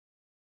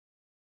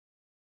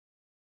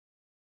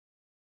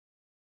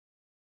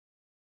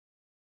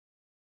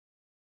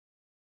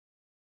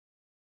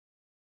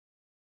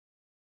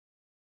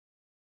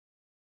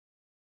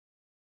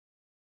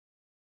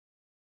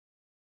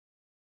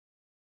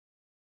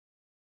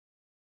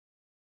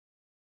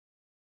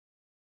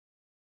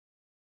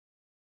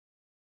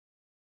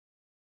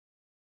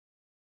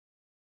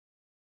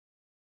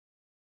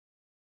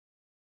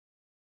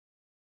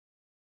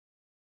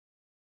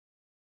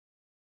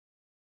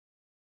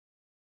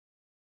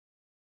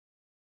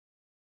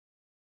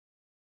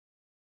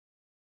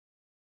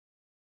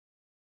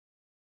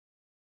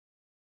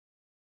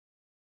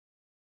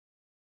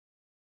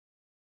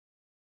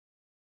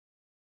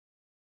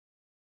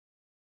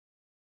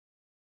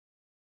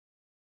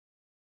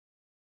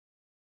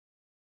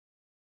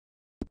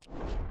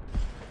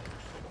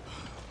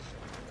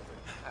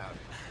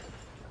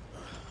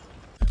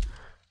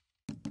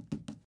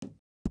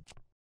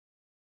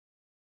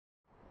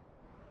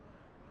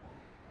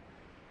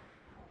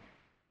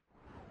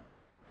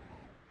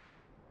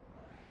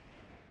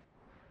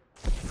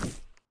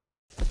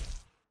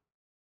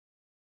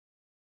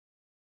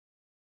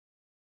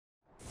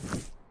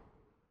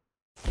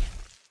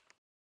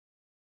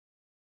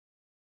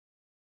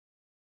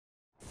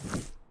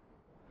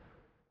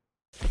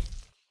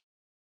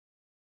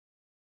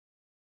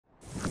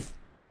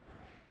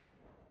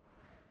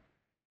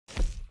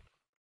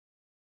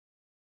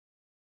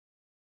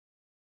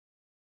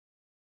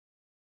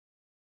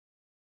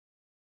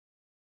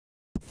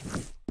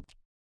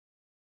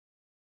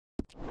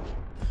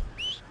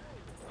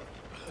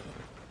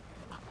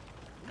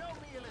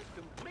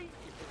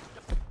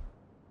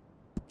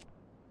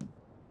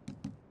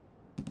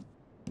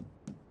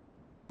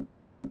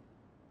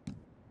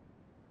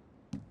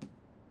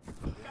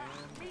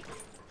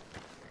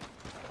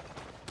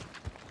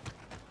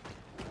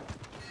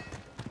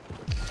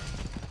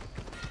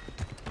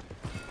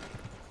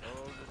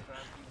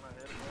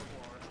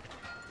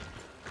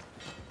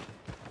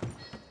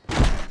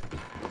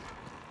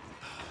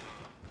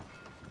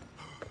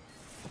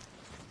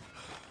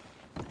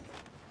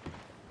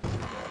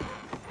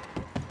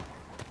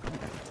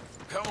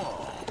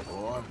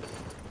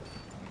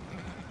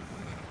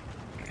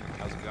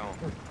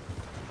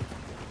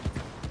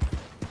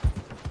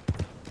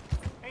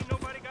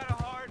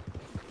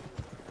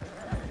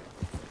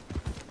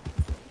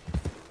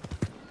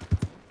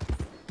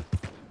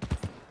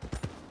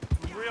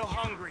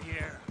hungry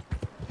here.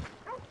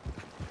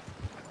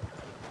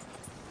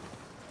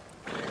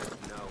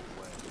 No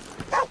way.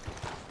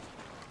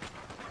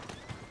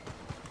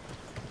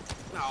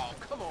 No,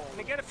 come on.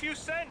 Gonna get a few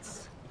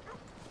cents.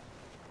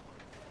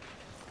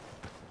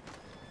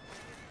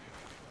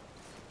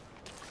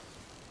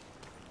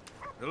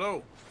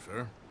 Hello,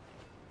 sir.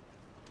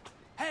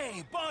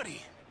 Hey,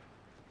 buddy.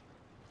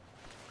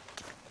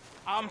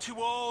 I'm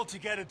too old to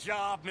get a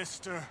job,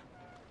 mister.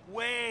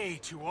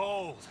 Way too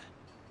old.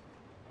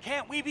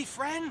 Can't we be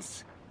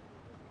friends?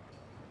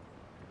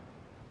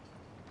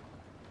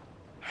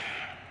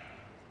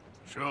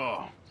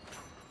 Sure.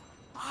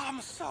 I'm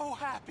so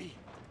happy.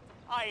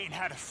 I ain't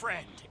had a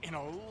friend in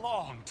a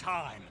long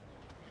time.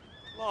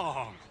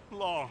 Long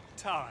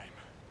time.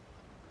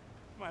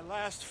 My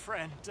last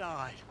friend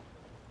died.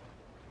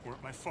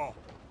 Weren't my fault.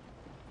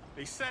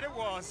 They said it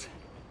was,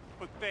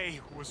 but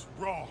they was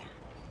wrong.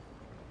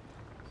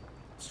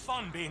 It's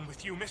fun being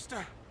with you,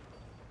 mister.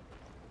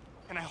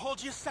 Can I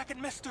hold you a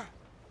second, mister?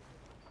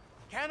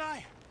 Can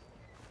I?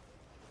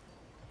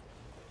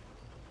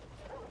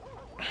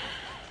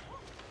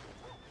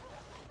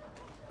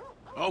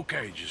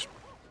 Okay, just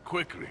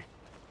quickly.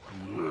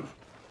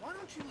 Why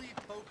don't you leave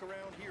folk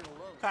around here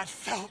alone? That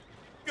felt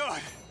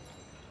good.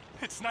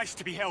 It's nice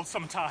to be held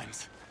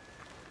sometimes.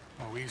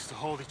 Oh, we used to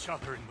hold each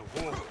other in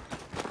the war.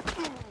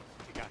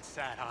 You got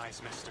sad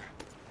eyes, mister.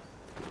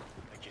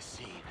 Like you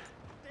seen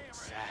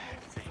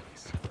sad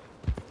things.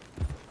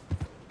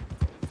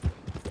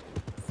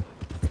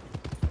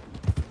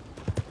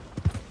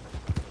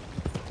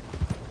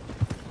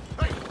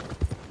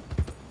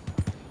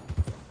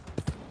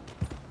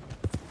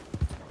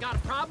 Got a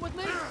problem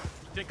with me?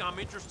 Think I'm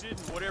interested in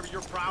whatever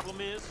your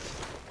problem is?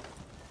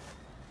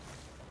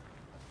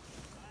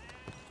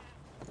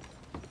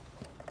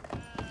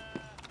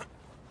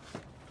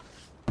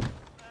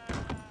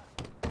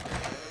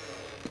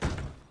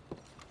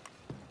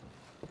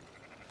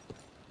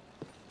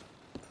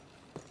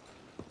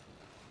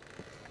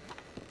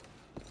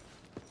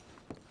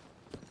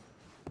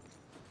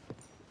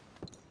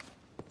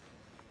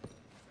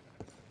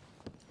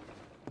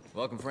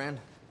 Welcome, friend.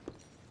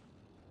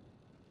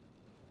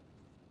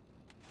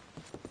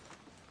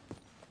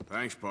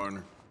 Thanks,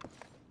 partner.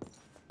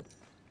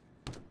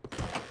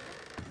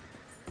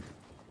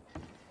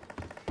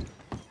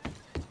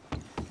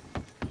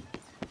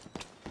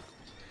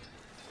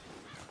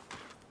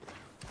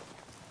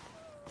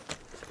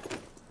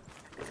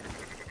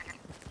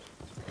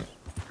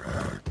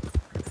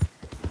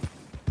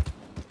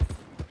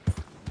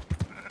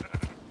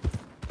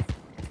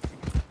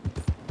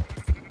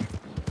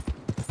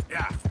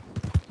 Yeah.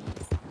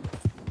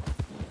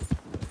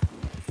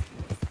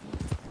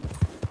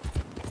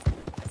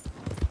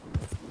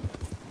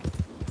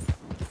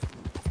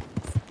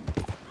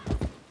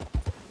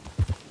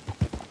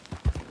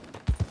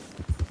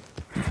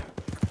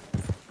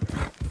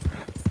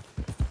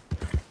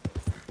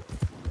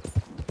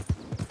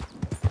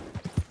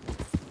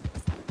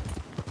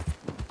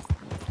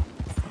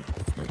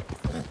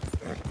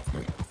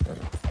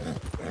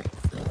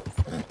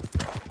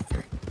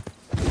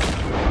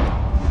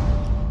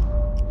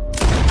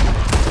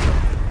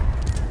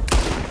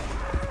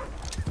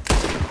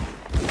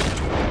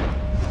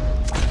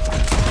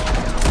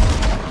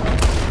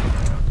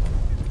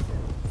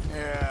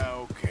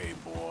 Yeah, okay,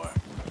 boy.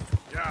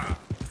 Yeah.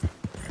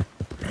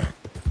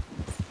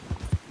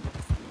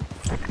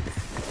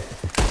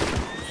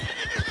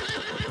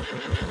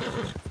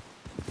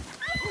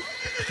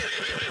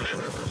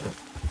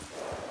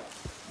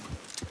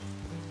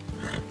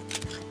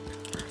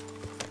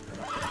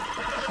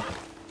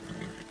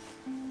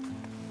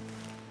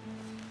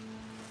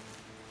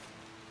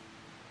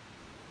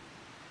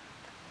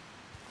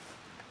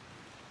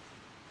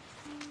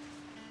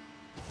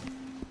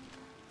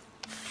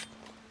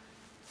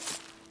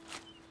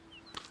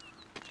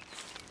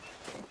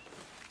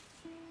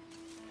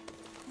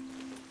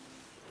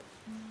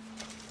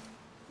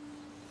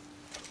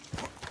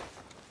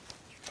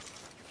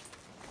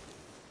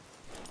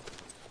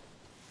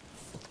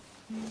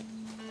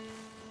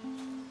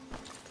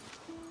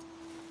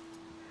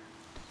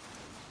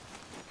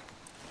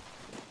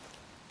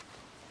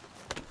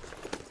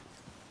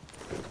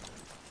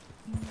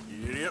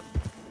 Yep.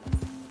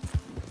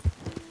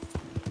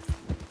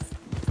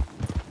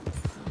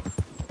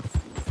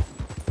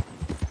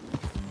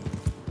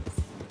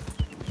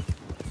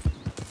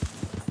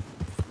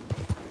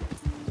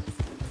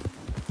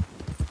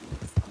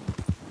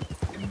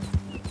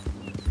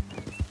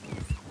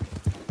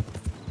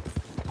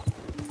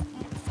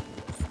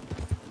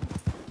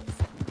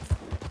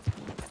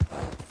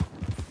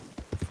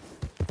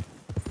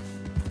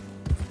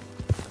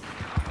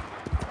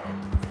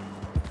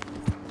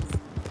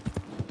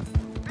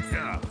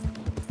 Yeah.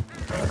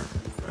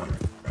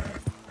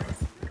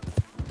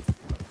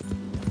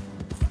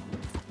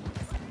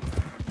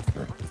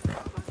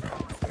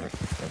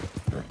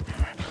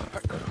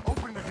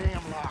 Open the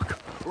damn lock,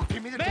 or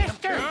give me the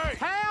Mister! damn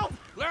key. Help!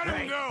 Let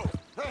him go!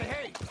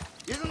 Hey,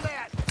 isn't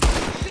that?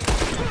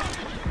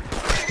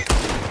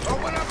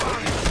 Open up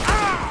on it!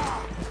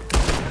 Ah!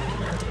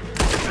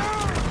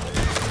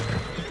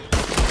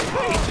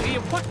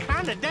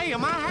 day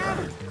am I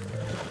having?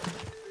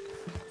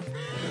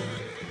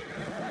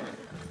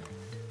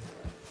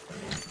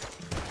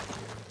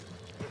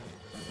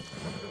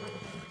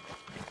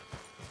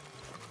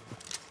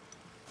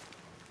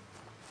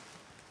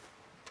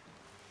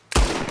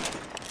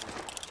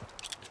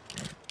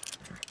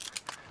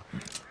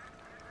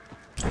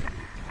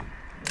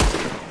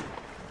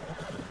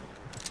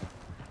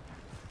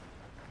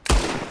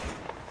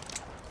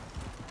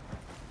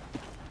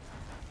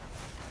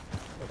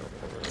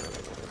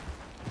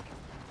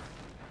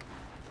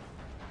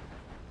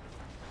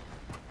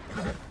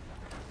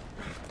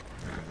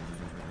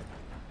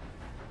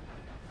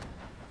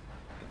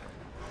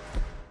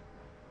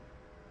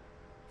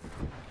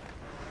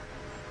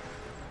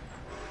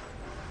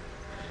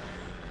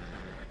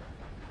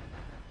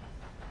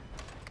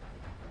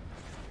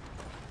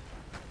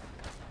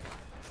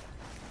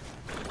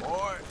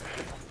 Boy.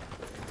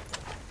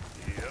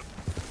 Yep.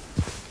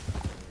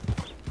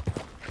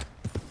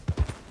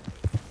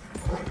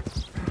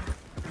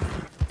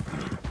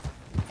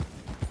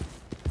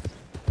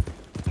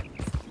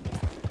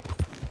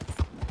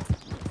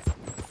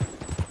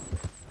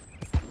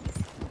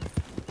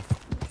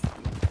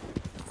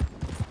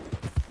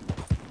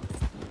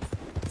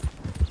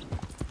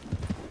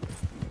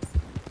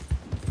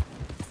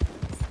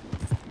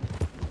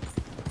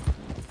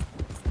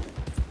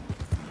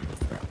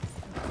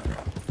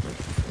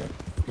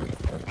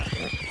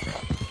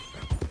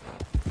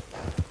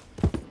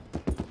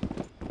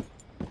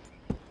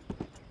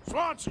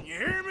 Swanson, you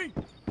hear me?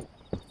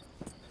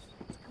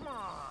 Come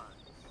on.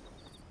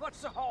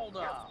 What's the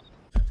holdup?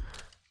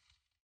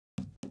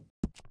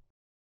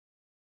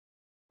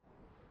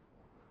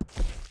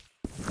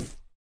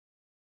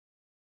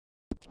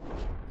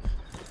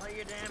 Play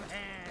your damn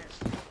hands.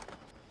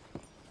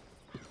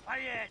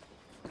 Play it.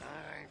 All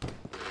right.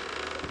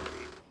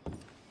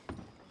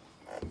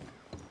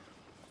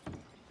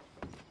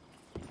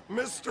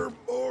 Mr.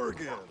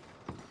 Morgan,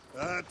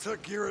 I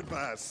took your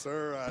advice,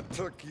 sir. I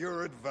took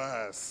your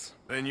advice.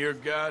 Then your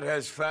god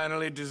has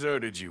finally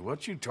deserted you.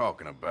 What you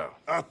talking about?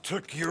 I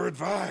took your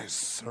advice,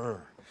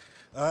 sir.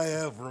 I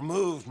have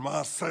removed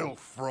myself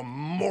from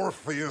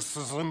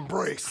Morpheus's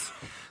embrace.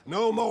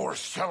 No more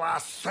shall I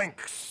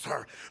sink,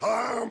 sir.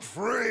 I am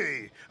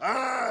free.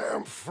 I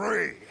am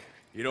free.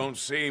 You don't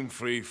seem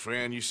free,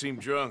 friend. You seem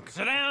drunk.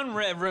 Sit down,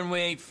 Reverend. We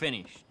ain't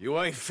finished. You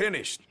ain't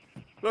finished.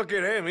 Look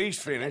at him. He's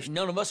finished.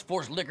 None of us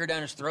forced liquor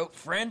down his throat.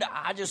 Friend,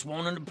 I just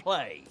wanted to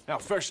play. Now,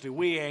 firstly,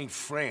 we ain't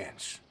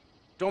friends.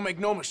 Don't make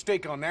no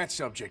mistake on that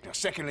subject. Now,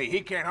 secondly,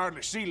 he can't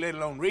hardly see, let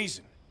alone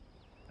reason.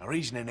 Now,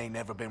 reasoning ain't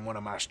never been one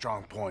of my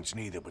strong points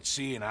neither, but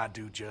seeing I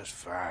do just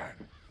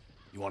fine.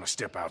 You want to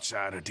step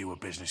outside or deal with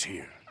business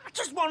here? I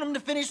just want him to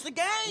finish the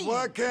game.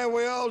 Why can't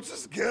we all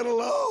just get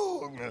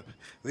along?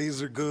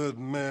 These are good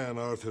men,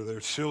 Arthur. They're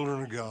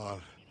children of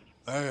God.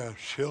 They're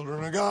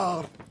children of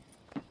God.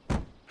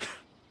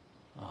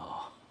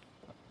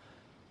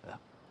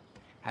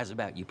 How's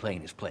about you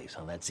playing his place,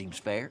 huh? That seems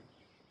fair?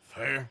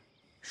 Fair?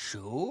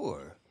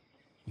 Sure.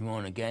 You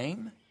want a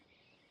game?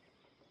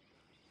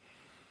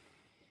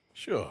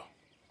 Sure.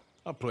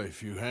 I'll play a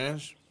few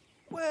hands.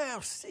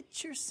 Well,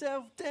 sit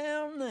yourself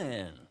down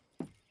then.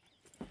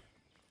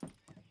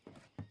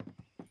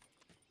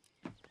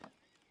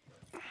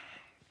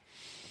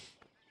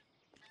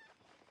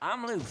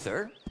 I'm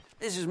Luther.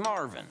 This is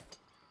Marvin.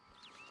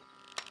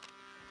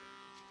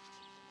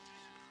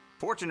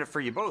 Fortunate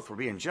for you both, we're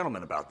being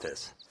gentlemen about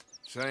this.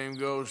 Same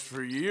goes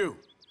for you.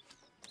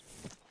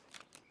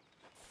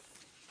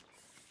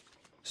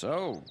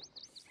 So,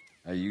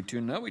 how you two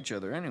know each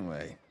other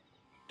anyway?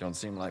 Don't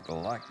seem like the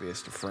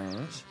likeliest of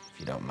friends, if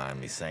you don't mind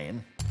me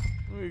saying.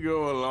 We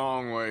go a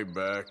long way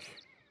back.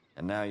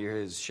 And now you're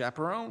his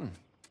chaperone?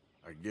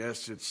 I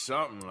guess it's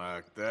something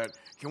like that.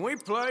 Can we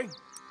play?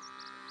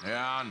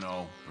 Yeah, I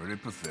know. Pretty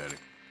pathetic.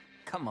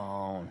 Come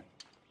on.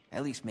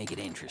 At least make it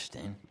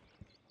interesting.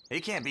 He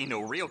can't be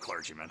no real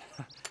clergyman.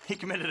 He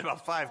committed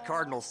about 5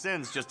 cardinal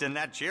sins just in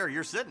that chair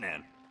you're sitting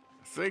in.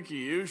 I think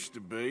he used to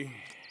be.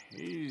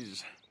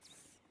 He's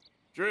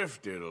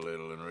drifted a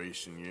little in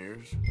recent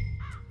years.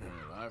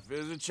 Life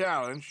is a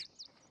challenge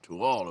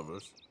to all of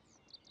us.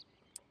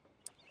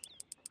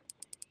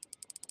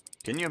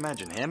 Can you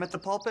imagine him at the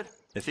pulpit?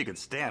 If he could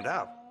stand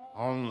up.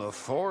 On the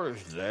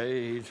 4th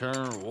day, he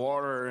turned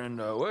water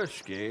into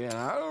whiskey, and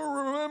I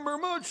don't remember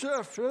much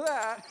after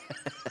that.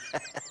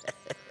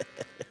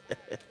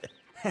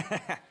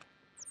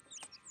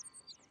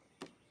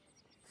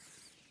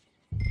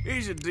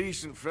 He's a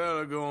decent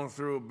fella going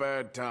through a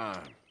bad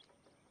time.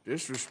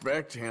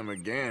 Disrespect him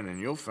again, and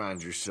you'll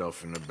find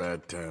yourself in a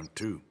bad time,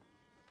 too.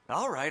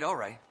 All right, all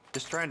right.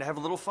 Just trying to have a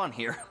little fun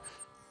here.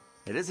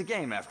 It is a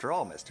game after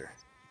all, mister.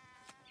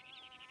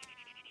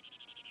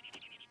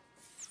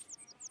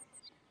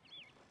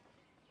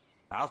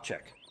 I'll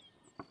check.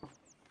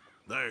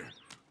 There.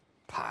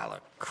 Pile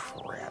of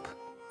crap.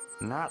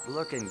 Not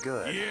looking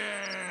good.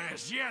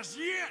 Yes, yes,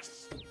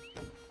 yes!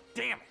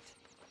 Damn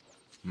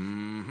it.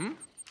 Mm-hmm.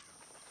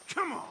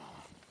 Come on.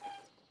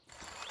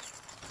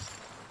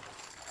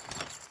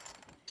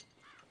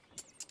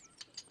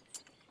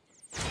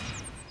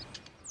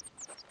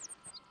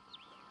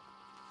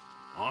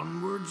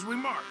 Onwards we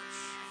march.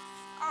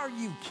 Are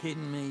you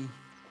kidding me?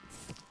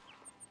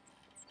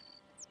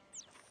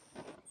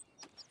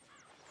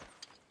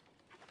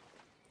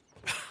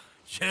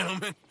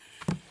 Gentlemen,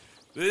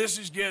 this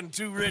is getting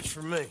too rich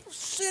for me.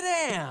 Sit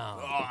down.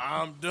 Oh,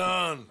 I'm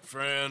done,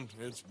 friend.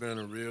 It's been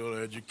a real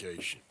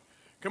education.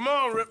 Come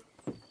on, Rip.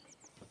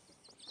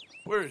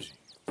 Where is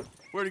he?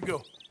 Where'd he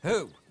go?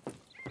 Who?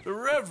 The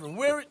Reverend.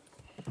 Where it?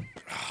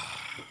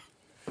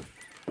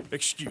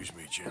 Excuse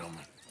me,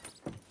 gentlemen.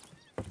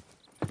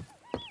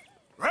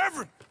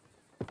 Reverend!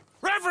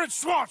 Reverend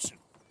Swanson!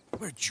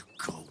 Where'd you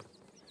go?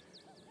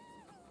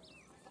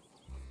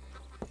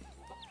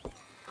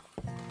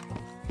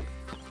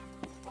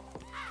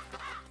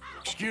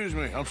 Excuse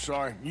me, I'm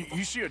sorry.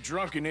 You see a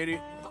drunken idiot,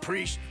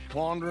 priest,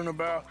 wandering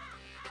about?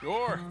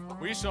 Sure,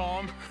 we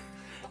saw him,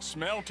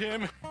 smelt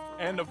him,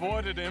 and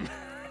avoided him.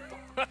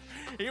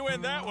 He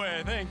went that way,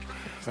 I think.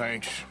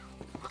 Thanks.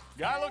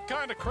 Guy looked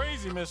kind of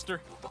crazy, mister.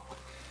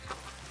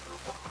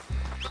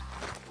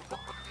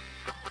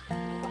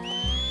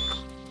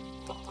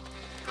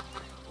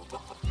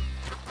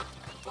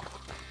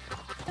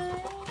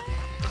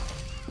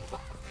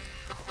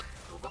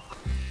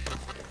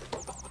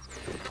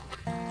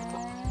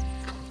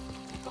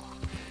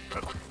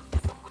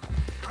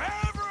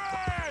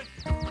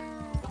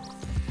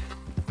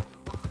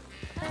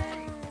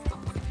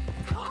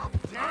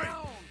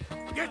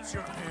 Get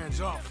your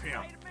hands off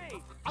him.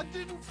 I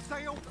didn't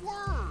say a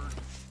word.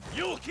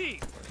 You'll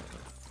keep.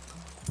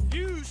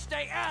 You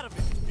stay out of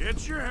it.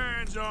 Get your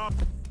hands off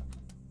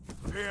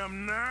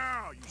him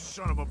now, you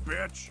son of a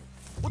bitch.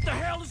 What the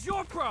hell is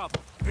your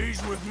problem?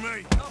 He's with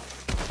me.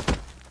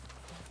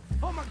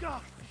 Oh my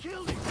God,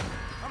 killed him.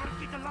 I'm gonna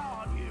keep the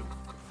law on you.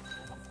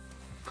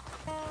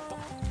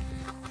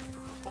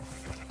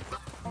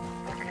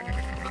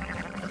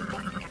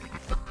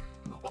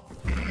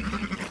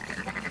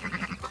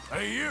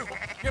 Hey, you!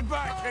 Get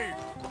back here!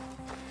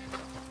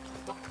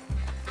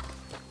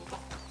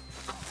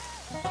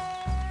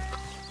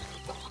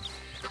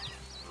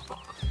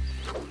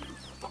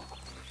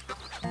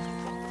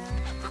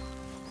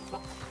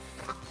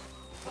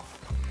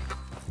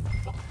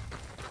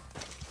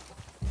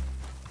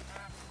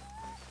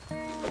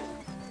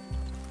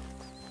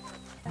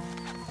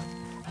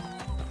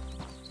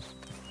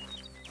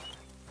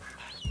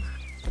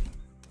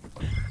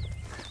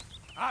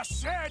 I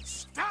said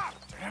stop,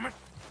 damn it!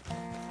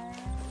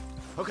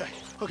 Okay,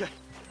 okay.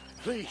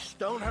 Please,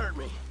 don't hurt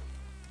me.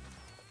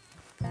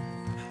 You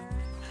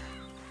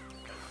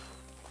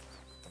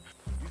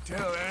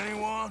tell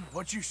anyone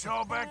what you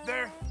saw back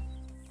there?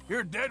 You're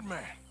a dead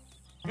man.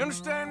 You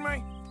understand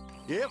me?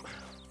 Yep.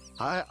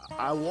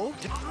 I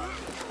won't.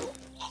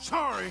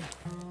 Sorry.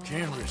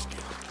 Can't risk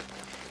it.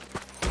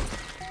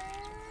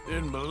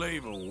 Didn't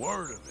believe a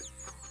word of it.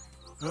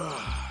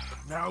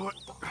 Now what?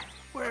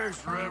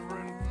 Where's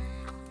Reverend?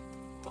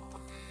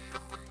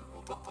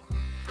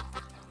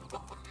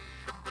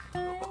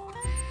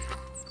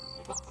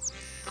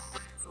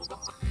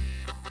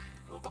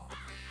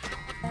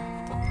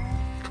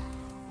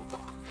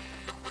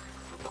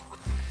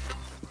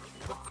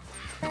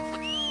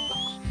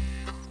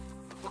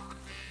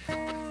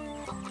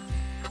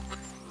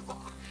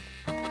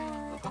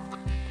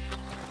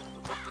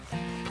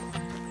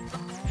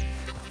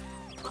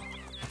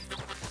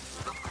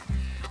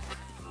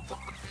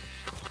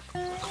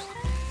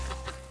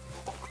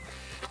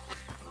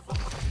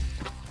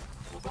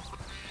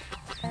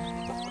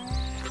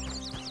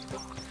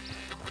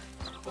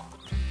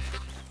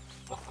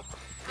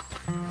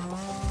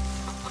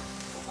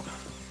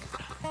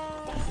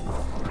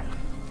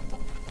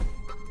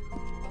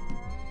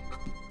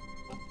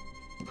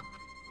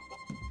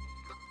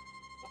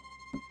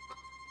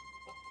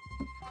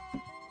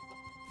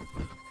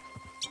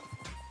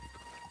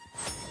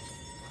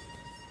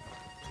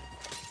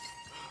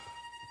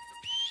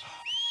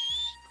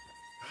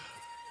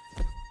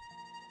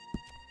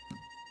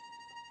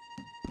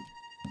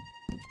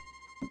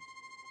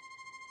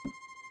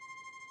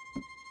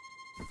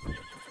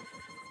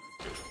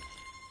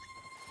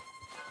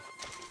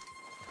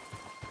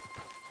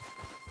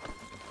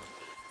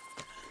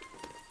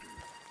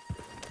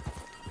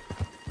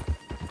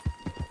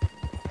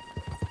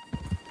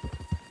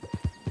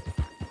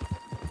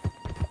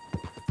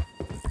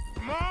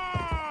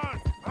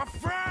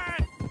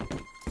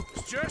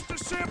 Just a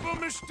simple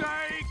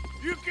mistake.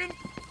 You can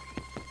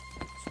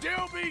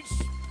still be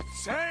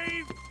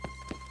saved.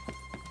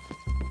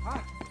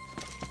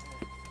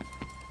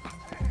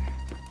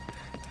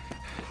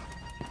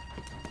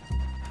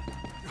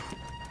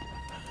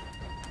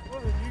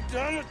 What have you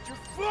done with your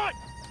foot?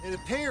 It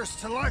appears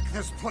to like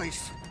this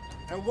place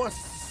and wants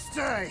to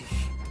stay.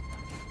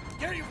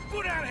 Get your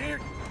foot out of here.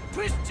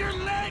 Twist your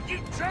leg,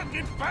 you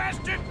drunken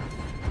bastard.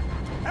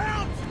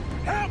 Help!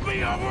 Help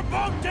me, or we're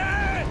both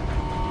dead!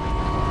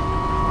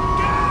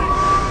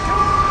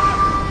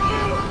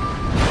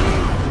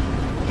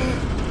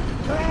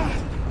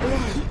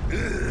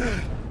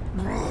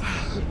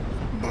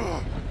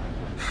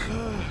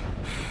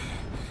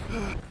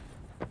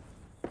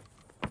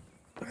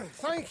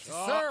 thank you,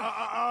 sir.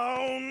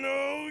 Oh,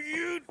 no,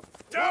 you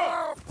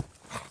don't!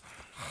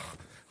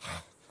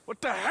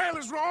 What the hell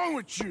is wrong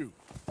with you?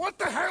 What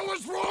the hell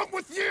is wrong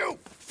with you?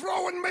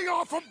 Throwing me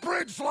off a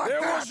bridge like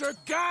There that? was a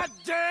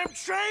goddamn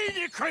train,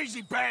 you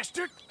crazy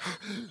bastard!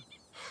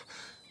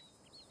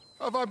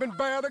 Have I been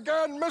bad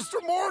again,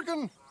 Mr.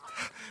 Morgan?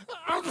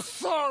 I'm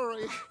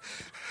sorry.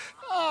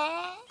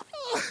 I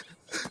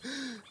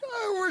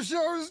wish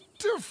I was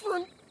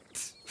different.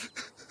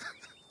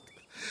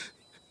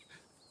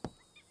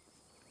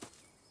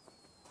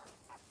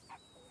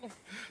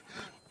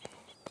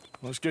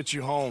 Let's get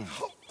you home.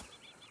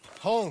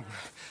 Home?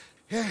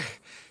 Yeah,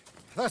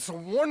 that's a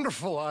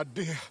wonderful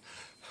idea.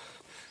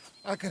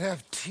 I could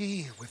have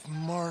tea with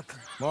Margaret.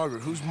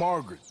 Margaret? Who's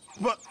Margaret?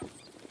 But...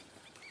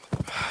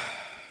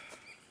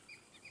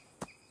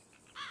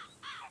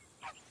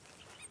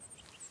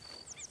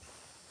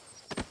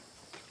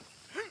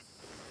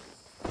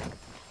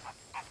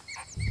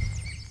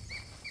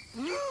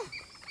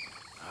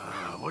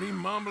 What are you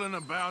mumbling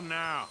about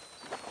now?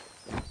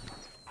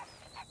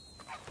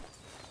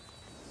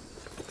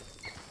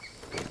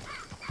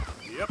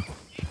 Yep.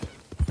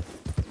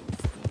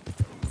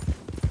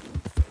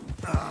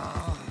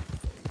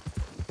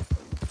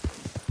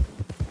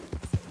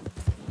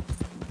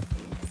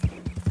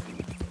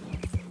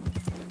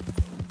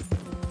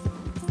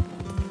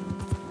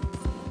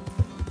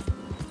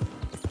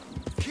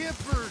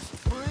 Kippers,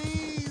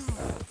 please.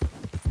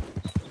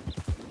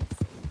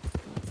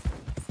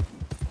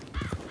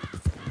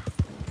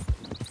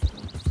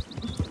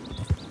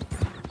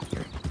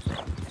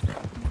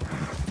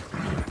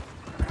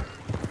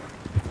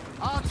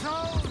 I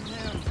told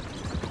him.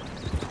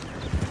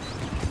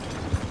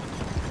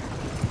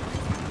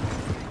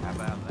 How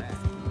about that?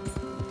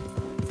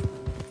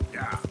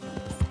 Yeah.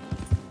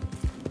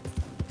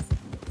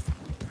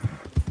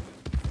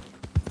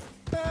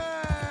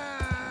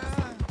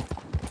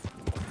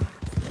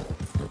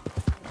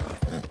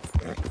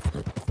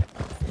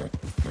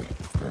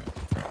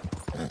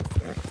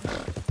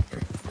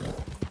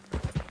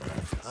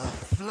 A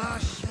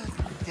flush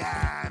of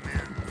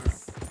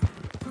diamonds.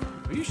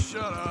 Will you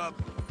shut up?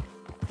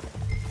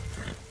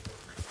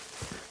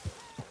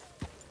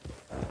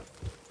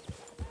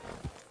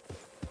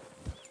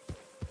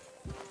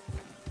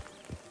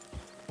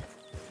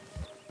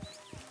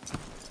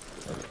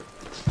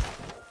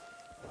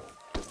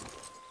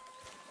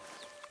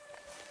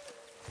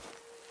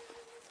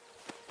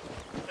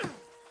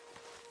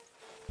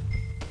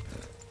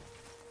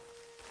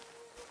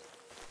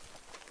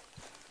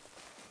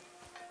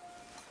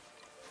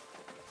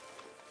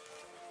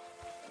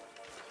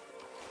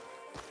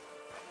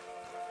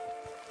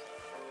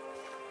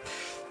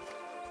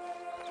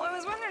 Well, I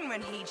was wondering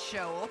when he'd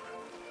show up.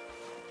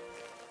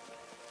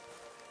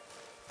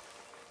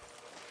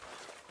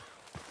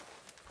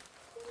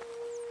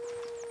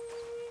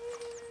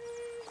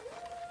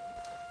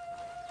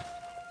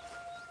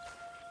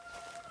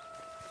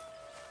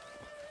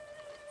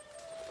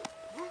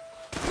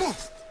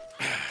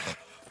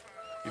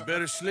 You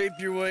better sleep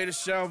your way to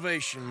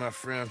salvation, my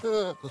friend.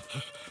 Oh,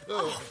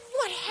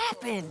 what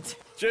happened?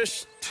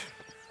 Just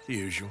the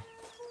usual.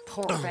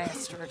 Poor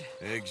bastard.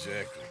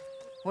 Exactly.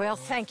 Well,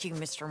 thank you,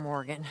 Mr.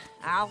 Morgan.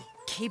 I'll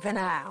keep an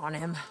eye on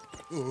him.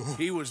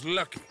 He was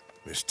lucky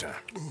this time.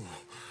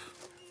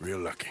 Real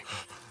lucky.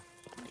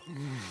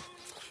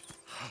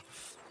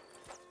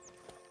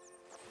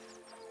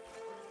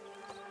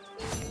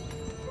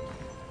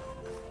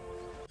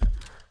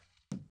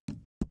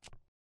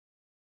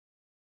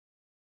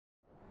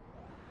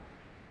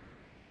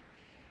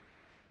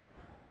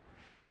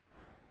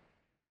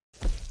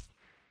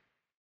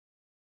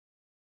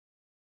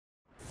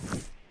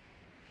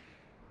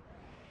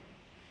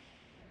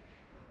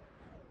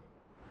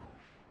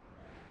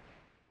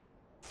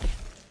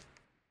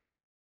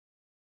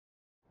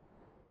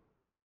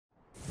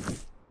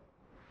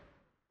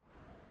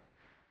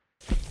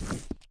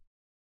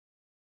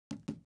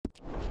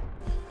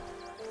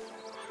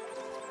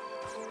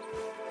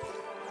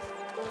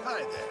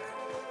 Hi there.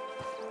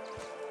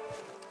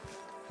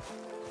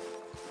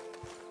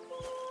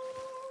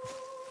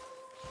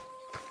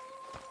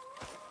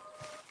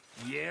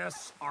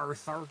 Yes,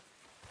 Arthur.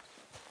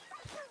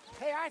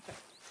 Hey, Arthur.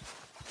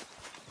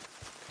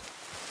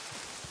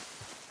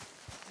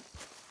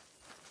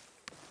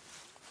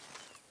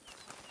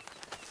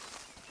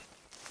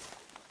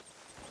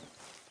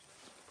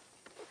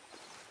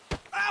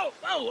 Oh,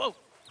 oh, oh!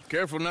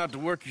 Careful not to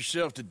work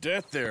yourself to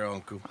death there,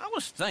 Uncle. I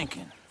was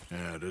thinking.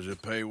 Yeah, does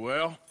it pay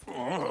well?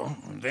 Oh,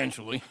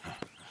 eventually.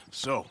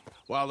 So,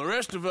 while the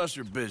rest of us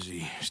are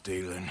busy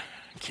stealing,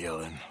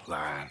 killing,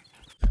 lying,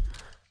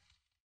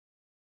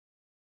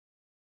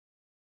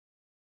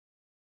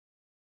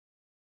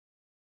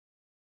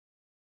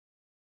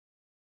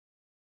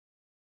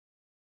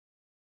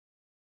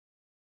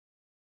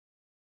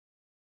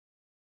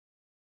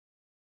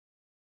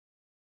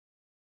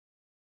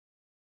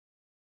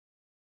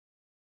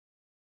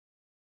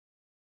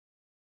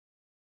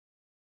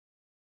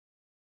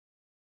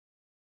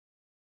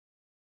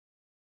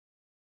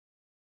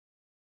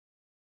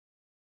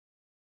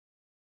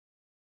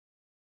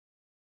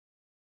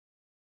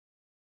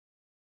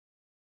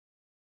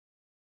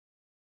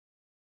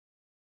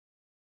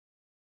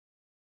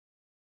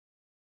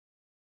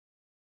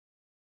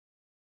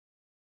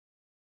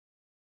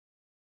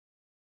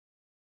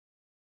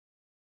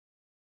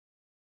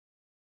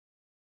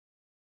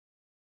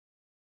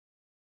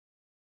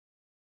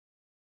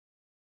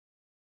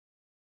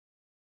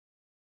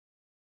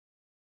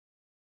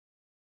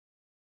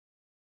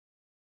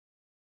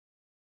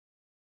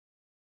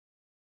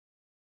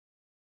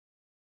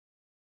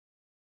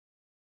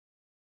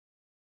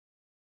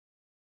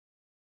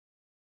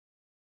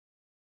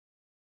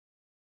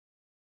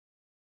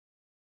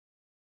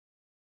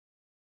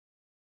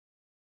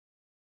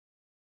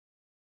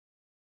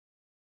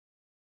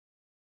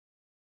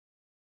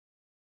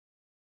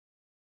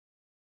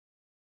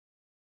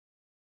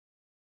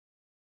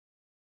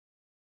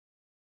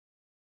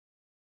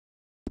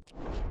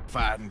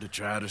 fighting to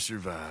try to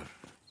survive.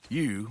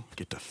 You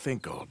get to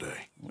think all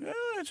day. Well,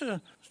 it's a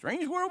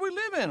strange world we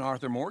live in,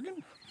 Arthur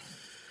Morgan.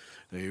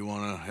 Do you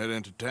want to head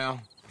into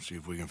town? See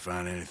if we can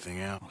find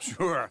anything out?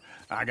 Sure.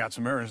 I got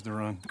some errands to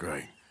run.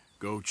 Great.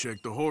 Go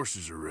check the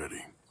horses are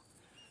ready.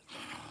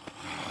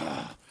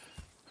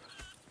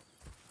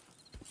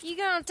 You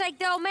gonna take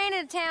the old man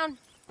into town?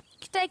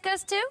 You take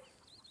us too?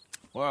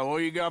 Well, what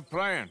you got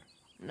planned?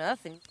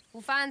 Nothing.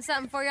 We'll find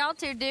something for y'all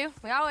to do.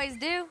 We always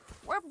do.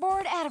 We're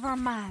bored out of our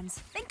minds.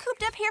 Been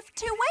cooped up here for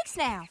 2 weeks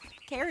now.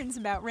 Karen's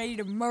about ready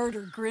to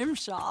murder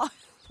Grimshaw.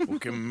 Well,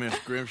 can Miss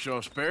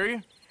Grimshaw spare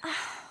you?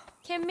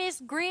 Can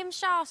Miss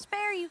Grimshaw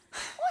spare you?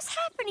 What's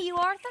happened to you,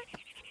 Arthur?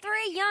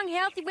 3 young,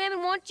 healthy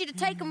women want you to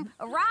take them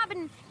a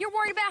robbing. You're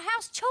worried about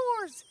house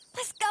chores.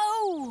 Let's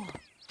go.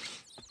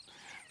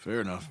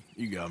 Fair enough.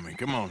 You got me.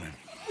 Come on then.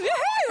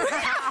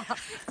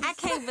 I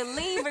can't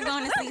believe we're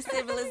going to see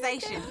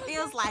civilization.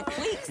 Feels like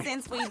weeks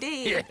since we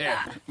did.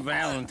 Yeah,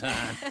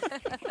 Valentine.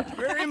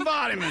 Very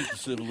embodiment of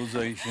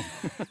civilization.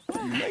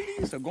 You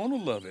ladies are going to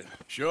love it.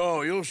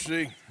 Sure, you'll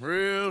see.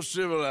 Real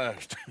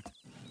civilized.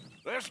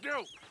 Let's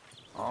go.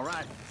 All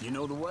right, you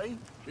know the way?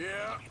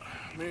 Yeah,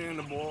 me and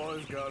the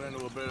boys got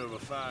into a bit of a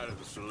fight at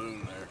the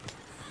saloon there.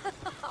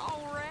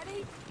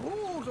 Already?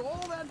 Oh, so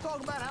all that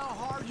talk about how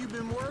hard you've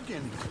been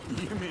working,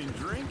 you mean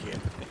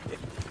drinking.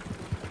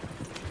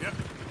 Yep.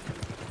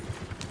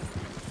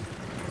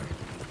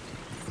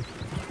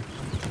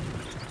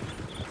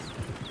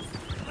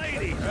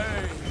 Lady,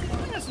 Hey.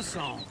 that's a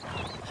song.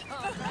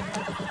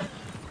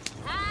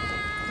 I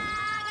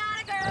got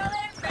a girl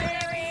in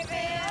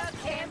Berryville.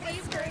 Can't be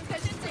screwed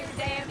 'cause she's too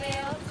damn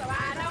ill. So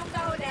I don't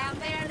go down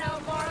there no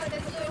more.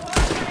 There's a blue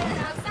horse sitting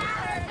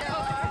outside her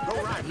door.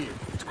 Go right here.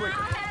 It's quick. I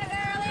had a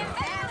girl in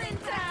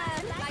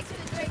Valentine. Likes to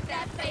drink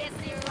that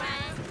fancy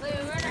wine. Blue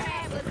in her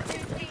hat with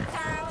 2 feet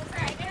tall.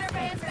 Cranking her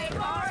pants, they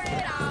pour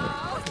it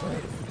all.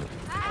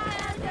 I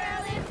had a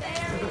girl in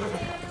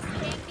Berryville.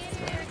 Can't get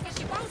her 'cause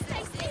she won't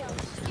stay still.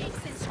 She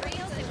kicks and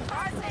squeals and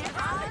cards and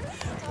hollers.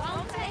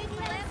 Won't take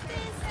less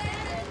than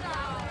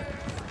 $7.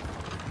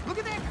 Look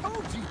at that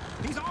coach.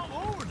 He's all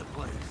over the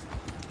place.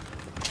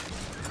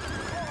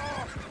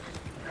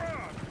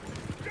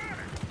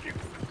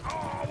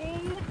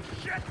 Oh,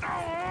 shit, the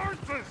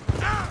horses!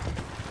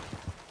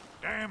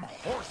 Damn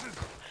horses!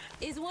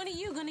 Is one of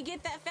you going to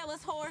get that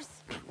fella's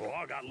horse? Oh,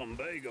 I got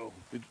lumbago.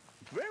 It's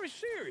very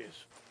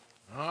serious.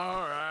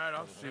 All right,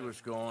 I'll see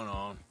what's going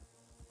on.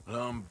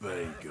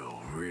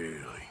 Lumbago,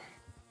 really?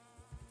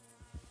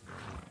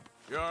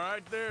 You all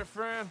right there,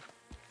 friend?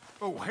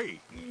 Oh, hey,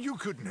 you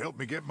couldn't help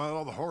me get my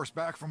other horse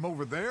back from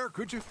over there,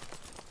 could you?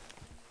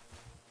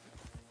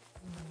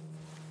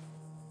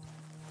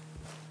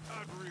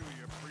 I'd really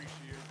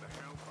appreciate the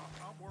help.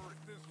 I'm worried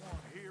this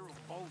one here will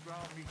bolt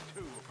on me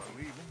too if I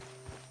leave him.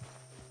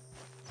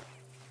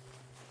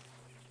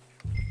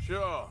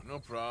 Sure, no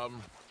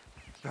problem.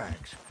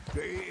 Thanks.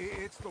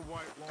 It's the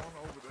white one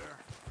over there.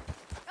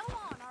 Go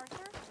on,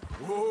 Arthur.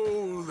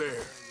 Whoa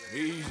there.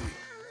 Easy.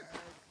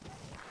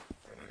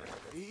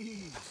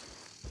 Easy.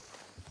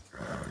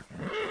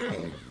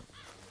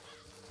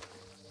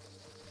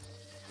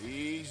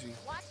 Easy.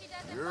 Watch he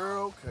doesn't You're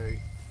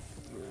okay.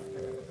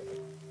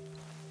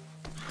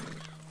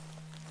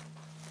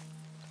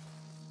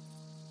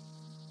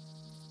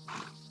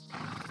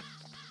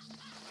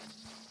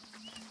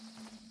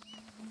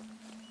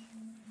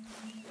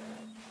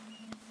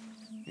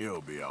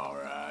 You'll be all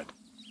right.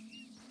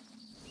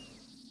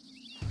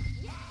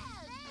 Yeah,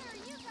 there,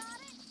 you got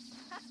it.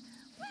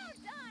 Well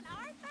done,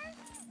 Arthur.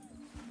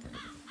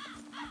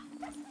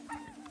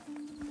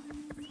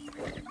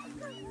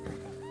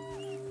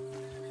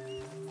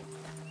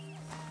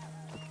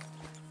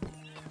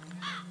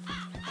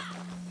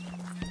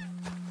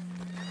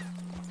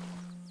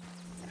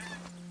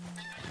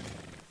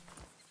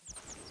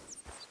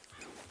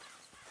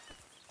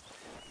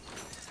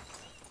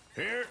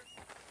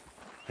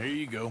 Here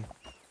you go.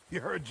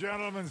 You're a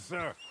gentleman,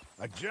 sir.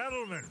 A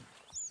gentleman.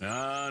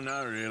 No,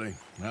 not really.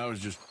 I was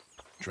just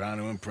trying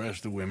to impress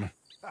the women.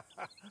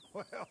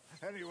 Well,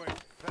 anyway,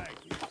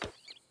 thank you.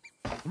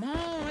 Come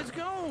on, let's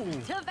go.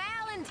 To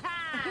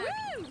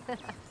Valentine.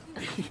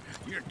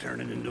 You're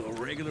turning into a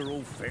regular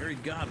old fairy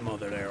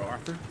godmother there,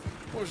 Arthur.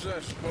 What's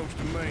that supposed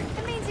to mean?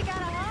 It means you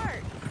got a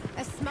heart.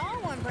 A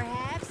small one,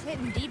 perhaps,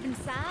 hidden deep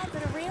inside,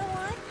 but a real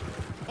one.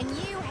 And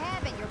you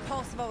haven't, you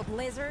repulsive old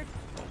lizard.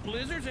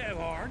 Blizzards have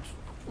hearts.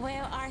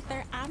 Well,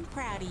 Arthur, I'm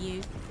proud of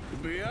you. To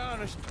be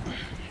honest,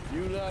 if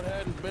you lot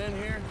hadn't been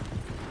here,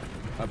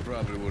 I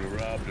probably would have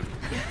robbed him.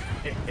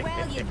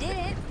 Well, you did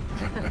it.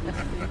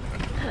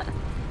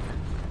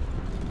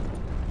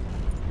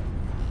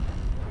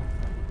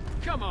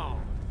 Come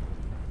on.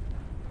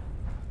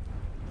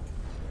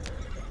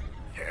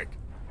 Heck,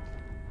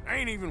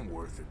 ain't even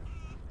worth it.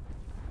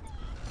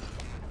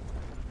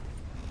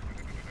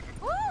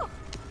 Woo!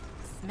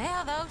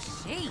 Smell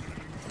those sheep.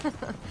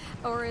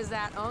 Or is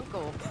that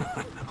Uncle?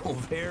 Oh,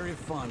 very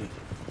funny.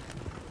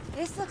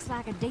 This looks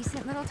like a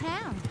decent little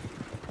town.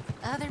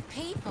 Other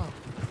people.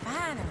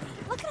 Finally.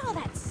 Look at all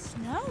that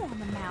snow on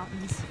the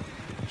mountains.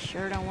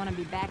 sure don't want to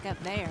be back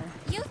up there.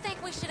 You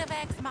think we should have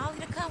asked Molly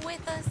to come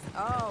with us?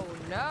 Oh,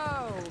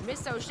 no.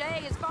 Miss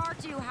O'Shea is far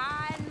too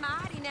high and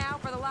mighty now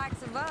for the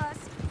likes of us,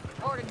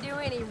 or to do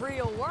any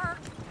real work.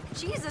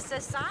 She's a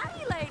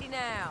society lady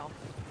now.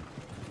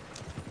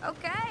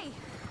 Okay.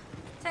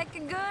 Take a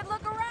good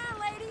look around,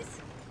 ladies.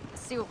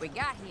 See what we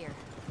got here.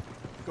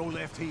 Go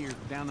left here,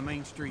 down the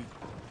main street.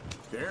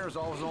 Sheriff's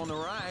always on the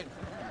right.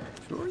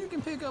 Sure you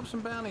can pick up some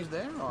bounties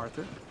there,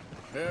 Arthur.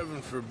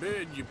 Heaven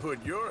forbid you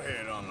put your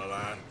head on the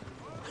line.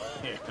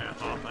 Yeah,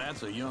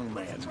 that's a young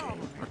man's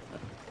game.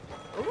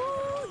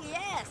 Ooh,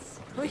 yes.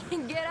 We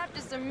can get up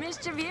to some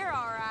mischief here,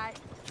 all right.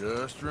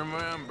 Just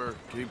remember,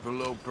 keep a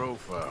low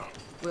profile.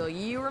 Will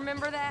you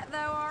remember that, though,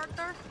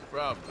 Arthur?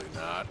 Probably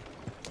not.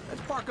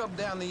 Let's park up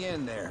down the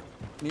end there,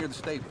 near the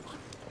stables.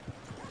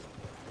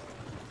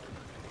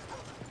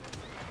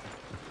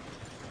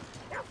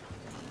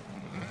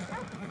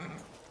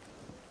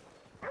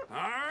 All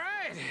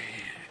right.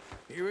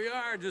 Here we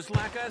are, just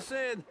like I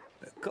said.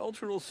 The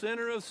cultural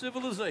center of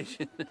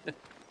civilization.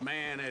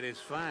 Man at his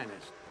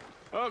finest.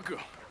 Uncle,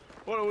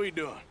 what are we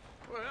doing?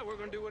 Well, we're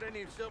gonna do what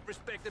any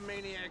self-respecting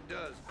maniac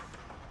does.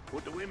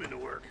 Put the women to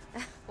work.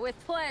 With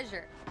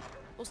pleasure.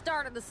 We'll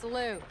start at the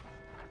saloon.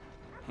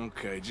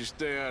 Okay, just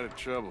stay out of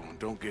trouble and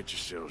don't get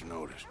yourselves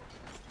noticed.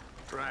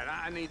 Right,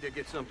 I need to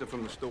get something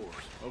from the stores.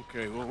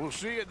 Okay, well, we'll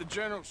see you at the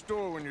general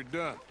store when you're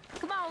done.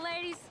 Come on,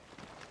 ladies.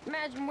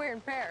 Imagine we're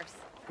in Paris.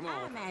 Come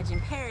on. I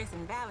imagine Paris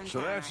and Valentine.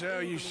 So that's how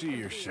you see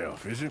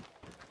yourself, is it?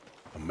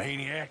 A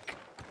maniac?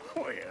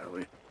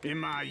 Well, in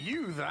my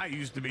youth, I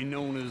used to be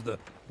known as the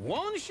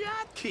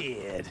one-shot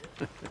kid.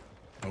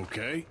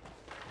 Okay.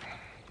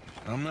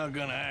 I'm not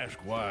gonna ask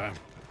why.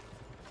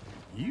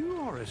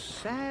 You are a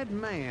sad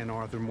man,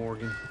 Arthur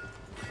Morgan.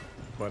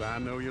 But I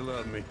know you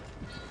love me.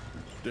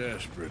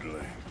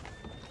 Desperately.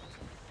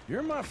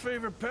 You're my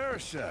favorite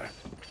parasite.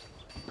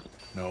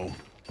 No.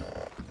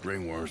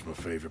 Ringworm's my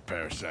favorite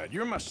parasite.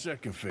 You're my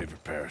second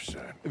favorite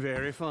parasite.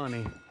 Very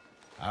funny.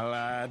 I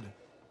lied.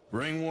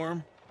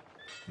 Ringworm.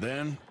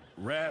 Then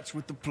rats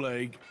with the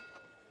plague.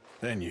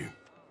 Then you.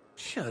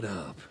 Shut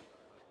up.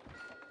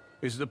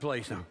 This is the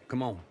place now.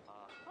 Come on.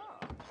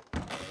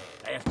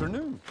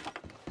 Afternoon.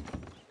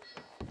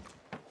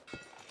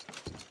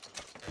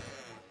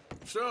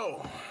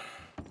 So,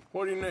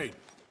 what do you need?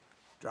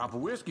 Drop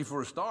of whiskey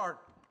for a start.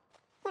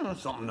 Well,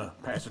 something to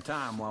pass the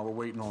time while we're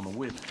waiting on the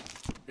women.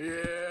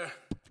 Yeah.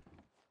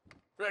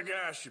 Reckon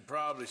I should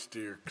probably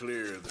steer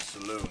clear of the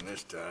saloon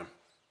this time.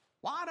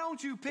 Why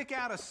don't you pick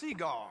out a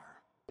cigar?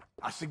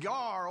 A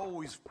cigar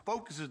always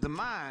focuses the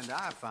mind,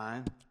 I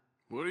find.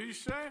 What are you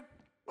saying?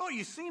 Well,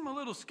 you seem a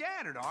little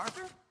scattered,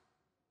 Arthur.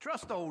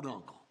 Trust old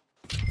uncle.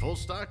 Full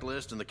stock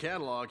list in the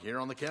catalog here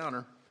on the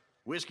counter.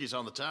 Whiskey's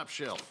on the top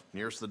shelf,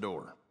 nearest the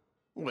door.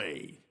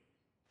 Wait.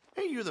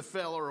 Hey, you the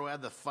fella who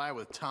had the fight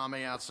with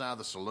Tommy outside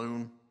the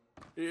saloon?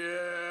 Yeah,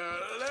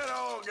 that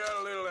all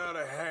got a little out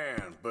of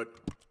hand, but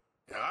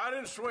I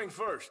didn't swing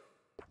first.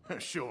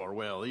 Sure,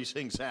 well, these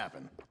things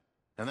happen.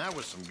 And that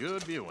was some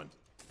good viewing.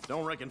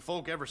 Don't reckon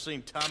folk ever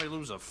seen Tommy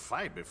lose a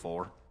fight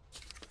before.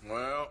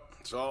 Well,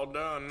 it's all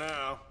done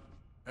now.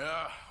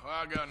 Yeah,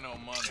 I got no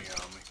money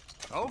on me.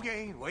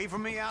 Okay, wait for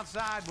me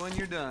outside when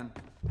you're done.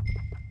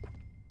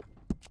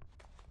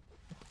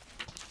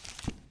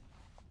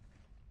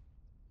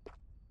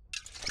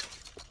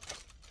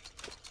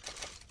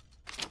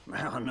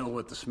 Now I know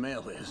what the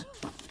smell is.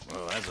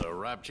 Well, that's a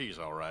ripe cheese,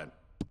 all right.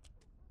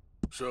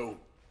 So,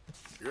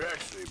 you're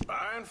actually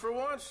buying for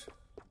once?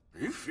 Are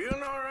you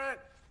feeling all right?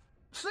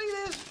 See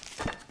this?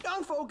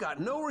 Young folk got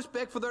no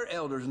respect for their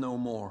elders no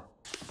more.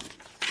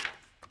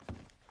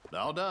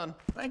 All done.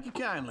 Thank you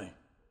kindly.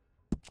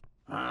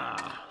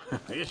 Ah,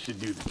 this should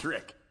do the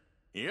trick.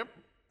 Yep,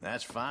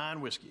 that's fine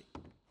whiskey.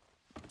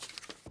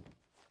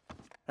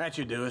 That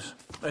should do us.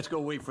 Let's go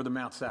wait for them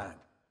outside.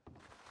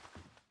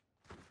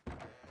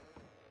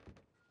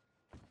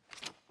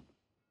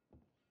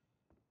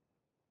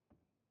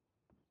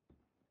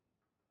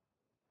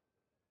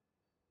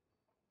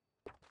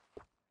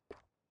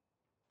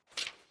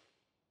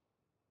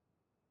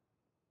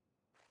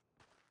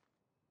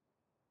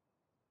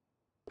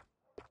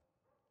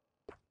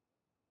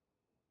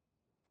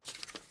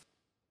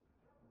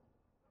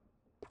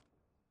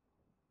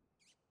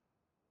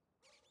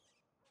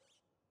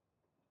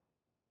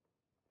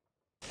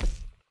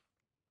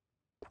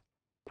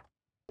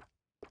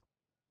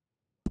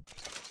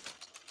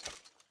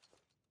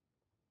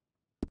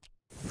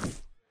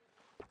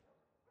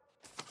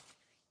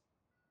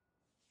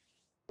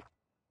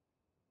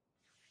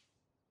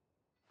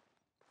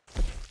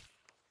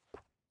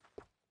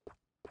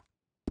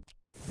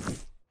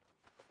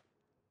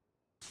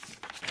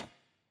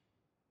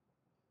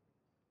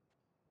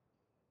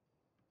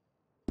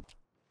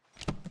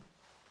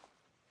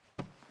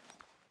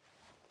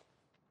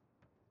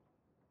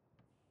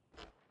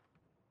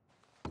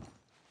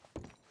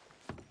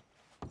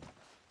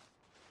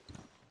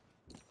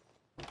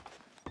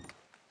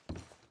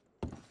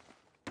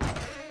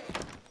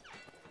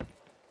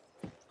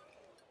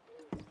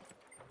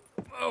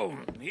 Oh,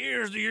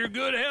 here's to your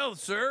good health,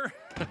 sir.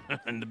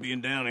 and to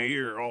being down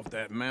here off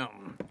that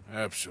mountain.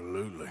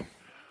 Absolutely.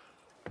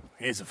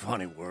 It's a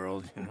funny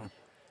world, you know.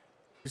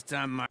 This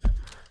time my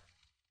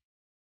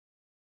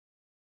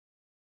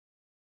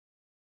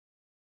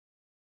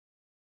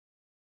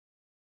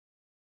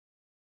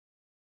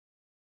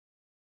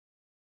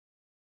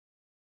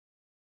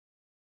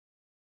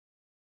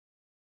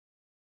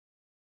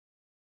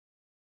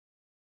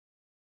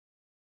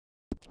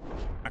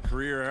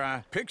career,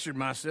 I pictured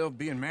myself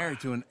being married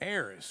to an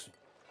heiress.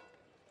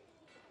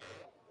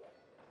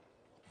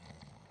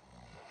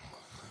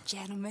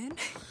 Gentlemen,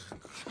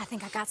 I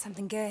think I got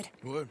something good.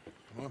 What?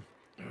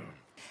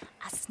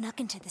 I snuck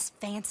into this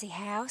fancy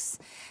house,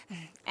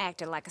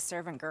 acted like a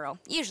servant girl.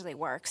 Usually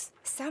works.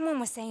 Someone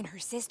was saying her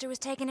sister was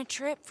taking a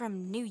trip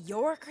from New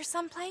York or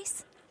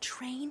someplace.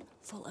 Train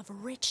full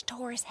of rich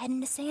tourists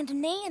heading to Saint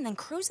Denis and then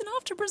cruising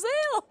off to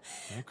Brazil.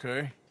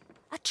 Okay.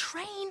 A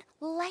train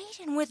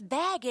laden with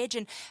baggage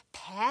and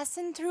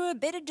passing through a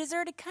bit of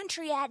deserted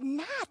country at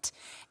night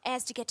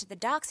as to get to the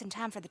docks in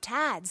time for the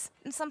tides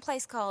in some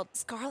place called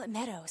Scarlet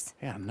Meadows.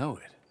 Yeah, I know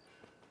it.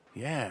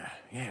 Yeah,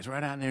 it's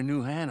right out near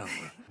New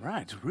Hanover.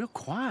 Right, it's real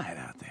quiet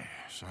out there.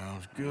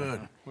 Sounds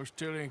good. Where's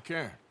Tilly and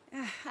Karen?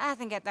 I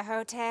think at the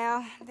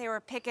hotel. They were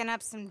picking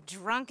up some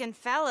drunken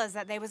fellas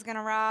that they was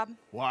gonna rob.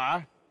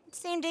 Why? It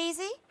seemed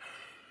easy.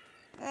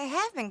 They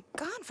have been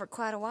gone for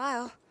quite a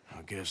while.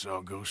 I guess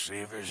I'll go see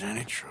if there's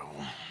any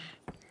trouble.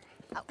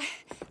 Oh,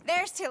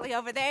 there's Tilly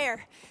over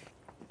there.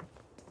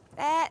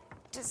 That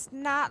does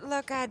not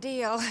look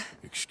ideal.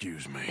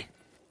 Excuse me.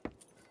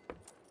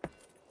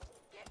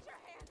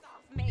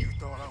 Me. You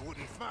thought I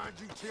wouldn't find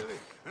you, Tilly?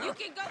 Huh? You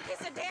can go kiss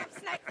a damn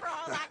snake for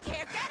all I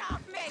care. Get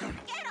off me!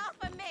 Get off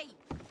of me!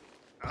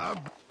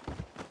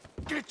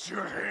 Get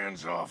your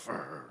hands off of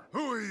her.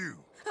 Who are you?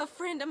 A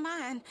friend of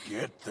mine.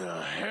 Get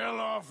the hell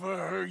off of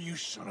her, you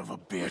son of a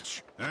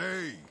bitch.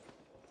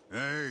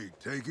 Hey,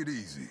 take it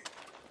easy.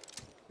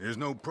 There's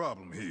no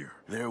problem here.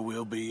 There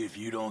will be if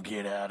you don't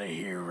get out of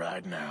here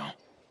right now.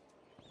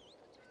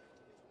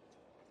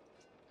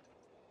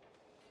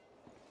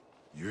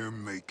 You're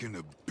making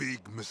a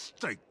big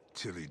mistake,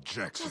 Tilly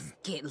Jackson.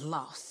 Just get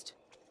lost.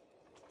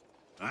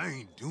 I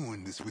ain't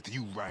doing this with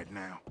you right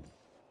now.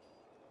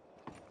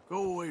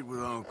 Go wait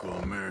with Uncle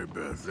and Mary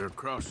Beth. They're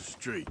across the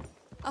street.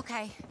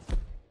 Okay.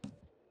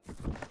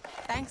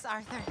 Thanks,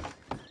 Arthur.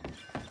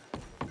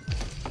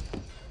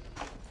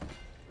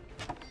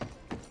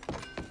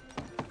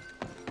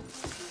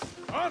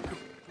 Uncle!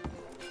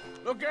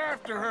 Look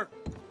after her.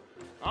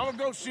 I'm gonna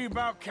go see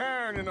about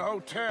Karen in the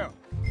hotel.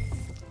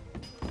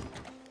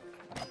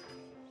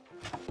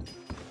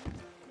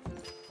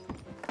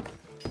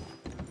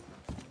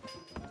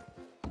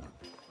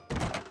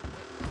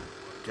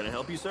 Can I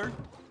help you, sir?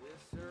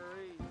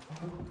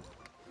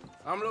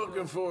 I'm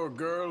looking for a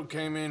girl who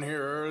came in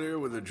here earlier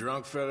with a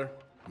drunk fella.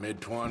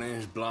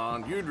 Mid-20s,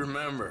 blonde. You'd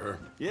remember her.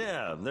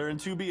 Yeah, they're in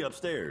 2B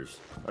upstairs.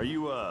 Are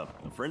you, a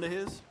friend of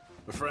his?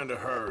 A friend of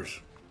hers.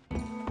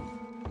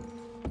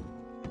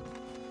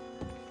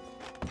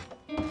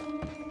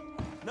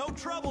 No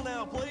trouble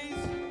now, please.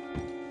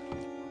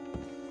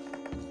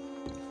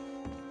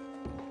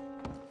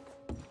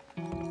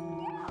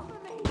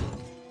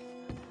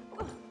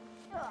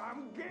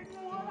 I'm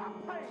getting what I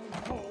paid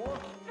for.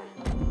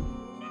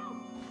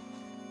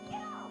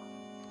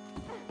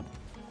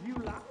 You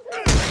like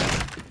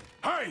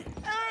Hey!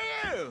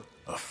 Hey, you!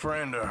 A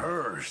friend of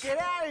hers. Get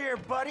out of here,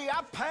 buddy.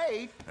 I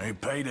paid.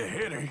 Ain't paid to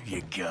hit her,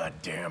 you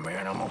goddamn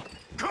animal.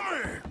 Come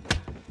here!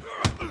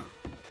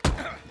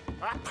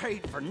 I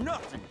paid for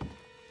nothing.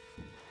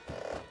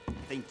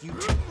 Think you...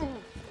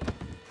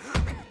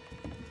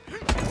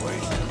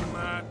 Wasting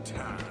my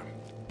time.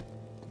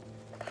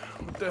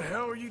 What the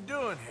hell are you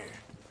doing here?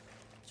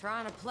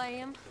 Trying to play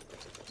him.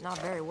 Not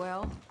very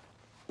well.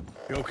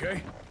 You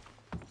okay?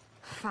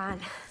 Fine.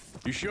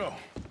 You sure?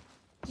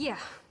 Yeah.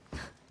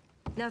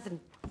 Nothing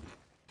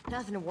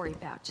to worry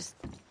about. Just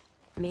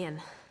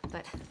men.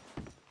 But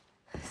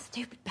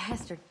stupid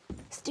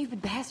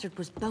bastard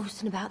was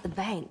boasting about the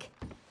bank.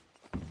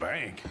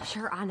 Bank?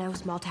 Sure, I know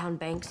small town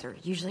banks are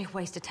usually a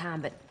waste of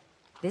time, but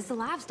this is a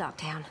livestock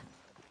town.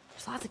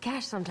 There's lots of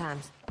cash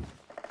sometimes.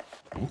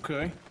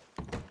 Okay.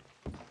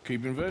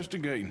 Keep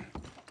investigating.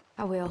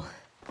 I will.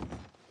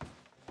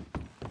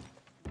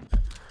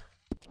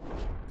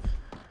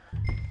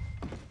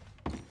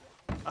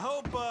 I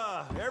hope,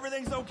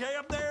 everything's okay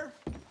up there?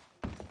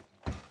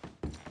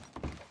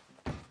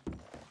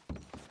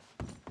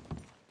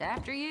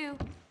 After you.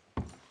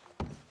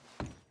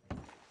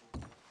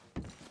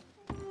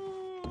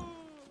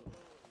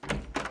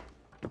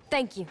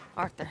 Thank you,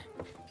 Arthur.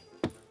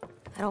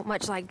 I don't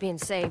much like being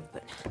saved,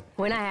 but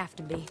when I have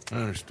to be. I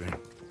understand.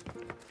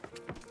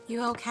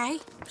 You okay?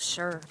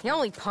 Sure. He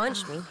only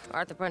punched me.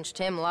 Arthur punched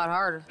him a lot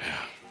harder.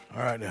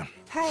 All right, then.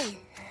 Hey,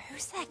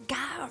 who's that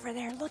guy over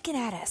there looking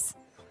at us?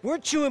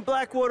 Weren't you in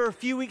Blackwater a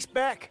few weeks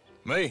back?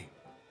 Me?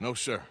 No,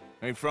 sir.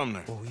 Ain't from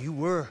there. Oh, you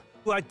were.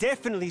 Well, I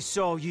definitely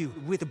saw you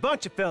with a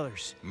bunch of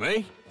fellers.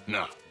 Me?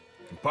 No.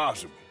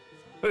 Impossible.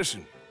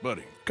 Listen,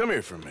 buddy, come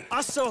here for a minute.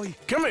 I saw you.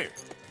 Come here.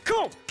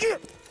 Come on,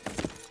 get!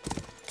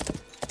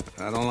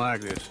 I don't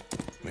like this.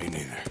 Me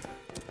neither.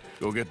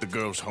 Go get the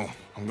girls home.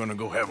 I'm gonna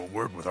go have a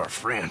word with our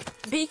friend.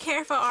 Be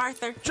careful,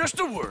 Arthur. Just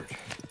a word.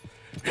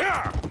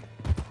 Yeah!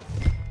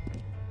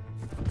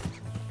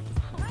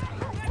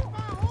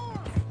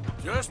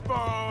 Just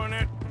borrowing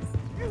it.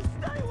 You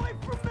stay away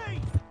from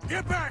me!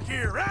 Get back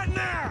here, right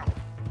now!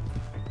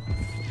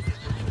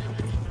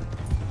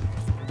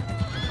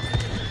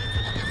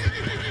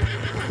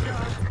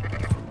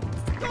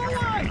 Go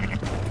away!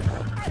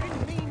 I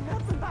didn't mean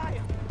nothing by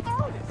it.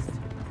 Honest.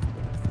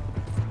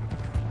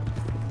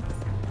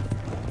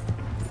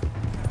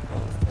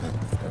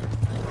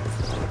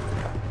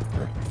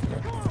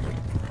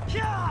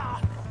 Yeah!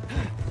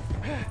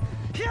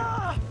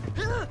 Yeah!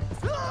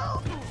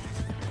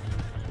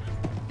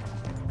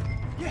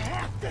 You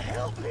have to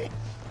help me!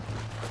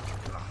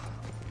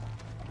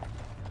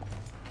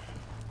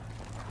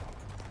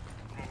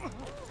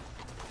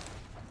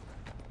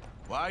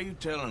 Why are you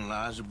telling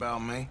lies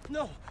about me?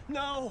 No.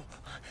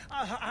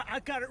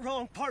 I got it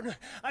wrong, partner.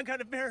 I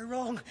got it very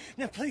wrong.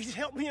 Now please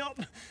help me up.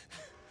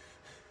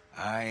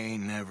 I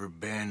ain't never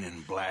been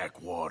in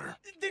Blackwater.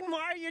 Then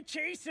why are you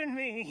chasing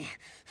me?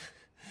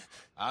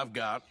 I've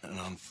got an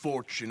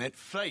unfortunate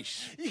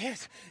face.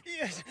 Yes,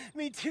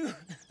 me too.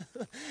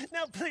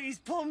 Now please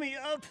pull me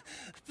up.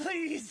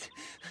 Please.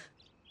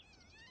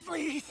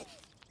 Please.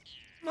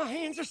 My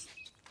hands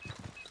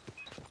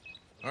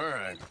are... All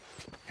right,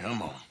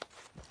 come on.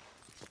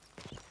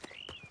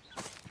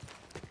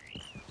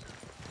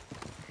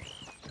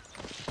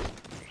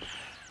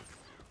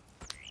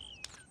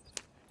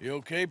 You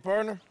okay,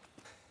 partner?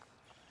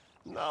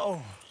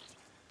 No.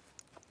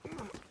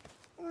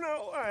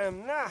 No, I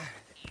am not.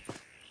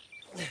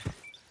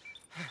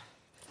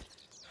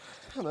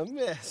 I'm a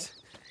mess.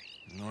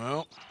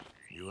 Well,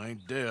 you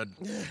ain't dead.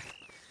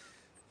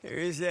 There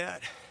is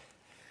that.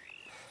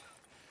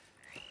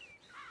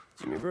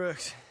 Jimmy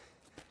Brooks.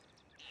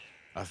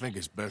 I think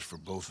it's best for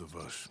both of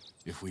us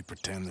if we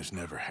pretend this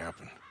never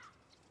happened.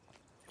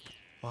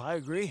 Well, I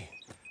agree.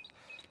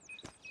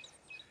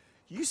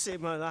 You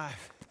saved my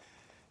life.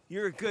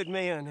 You're a good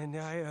man, and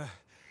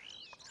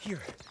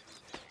Here.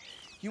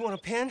 You want a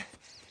pen?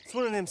 It's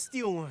one of them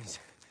steel ones.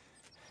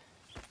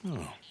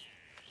 Oh.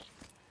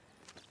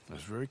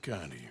 That's very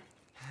kind of you.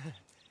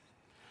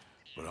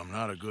 But I'm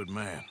not a good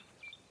man,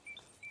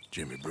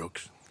 Jimmy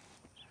Brooks.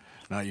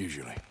 Not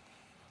usually.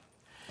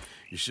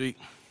 You see,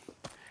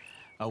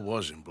 I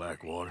was in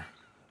Blackwater.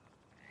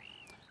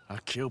 I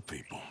killed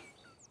people.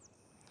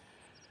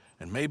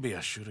 And maybe I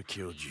should have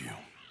killed you.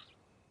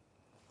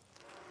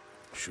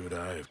 Should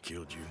I have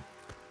killed you,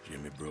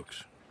 Jimmy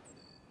Brooks?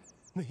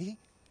 Me?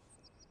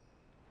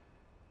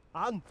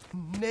 I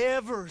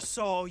never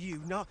saw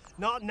you. Not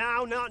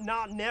now,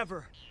 not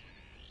never.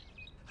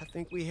 I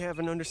think we have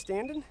an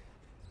understanding.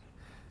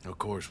 Of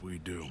course we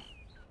do.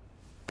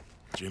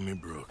 Jimmy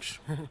Brooks.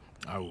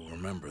 I will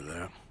remember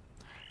that.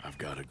 I've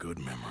got a good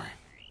memory.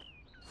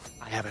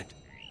 I haven't.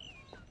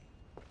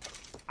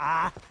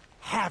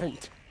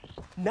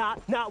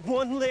 Not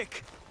one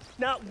lick.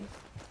 Not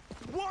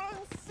 1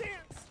 cent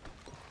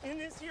in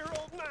this here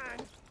old mine.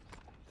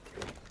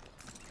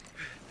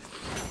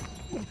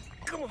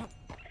 Come on.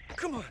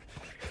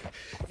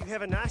 You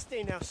have a nice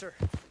day now, sir.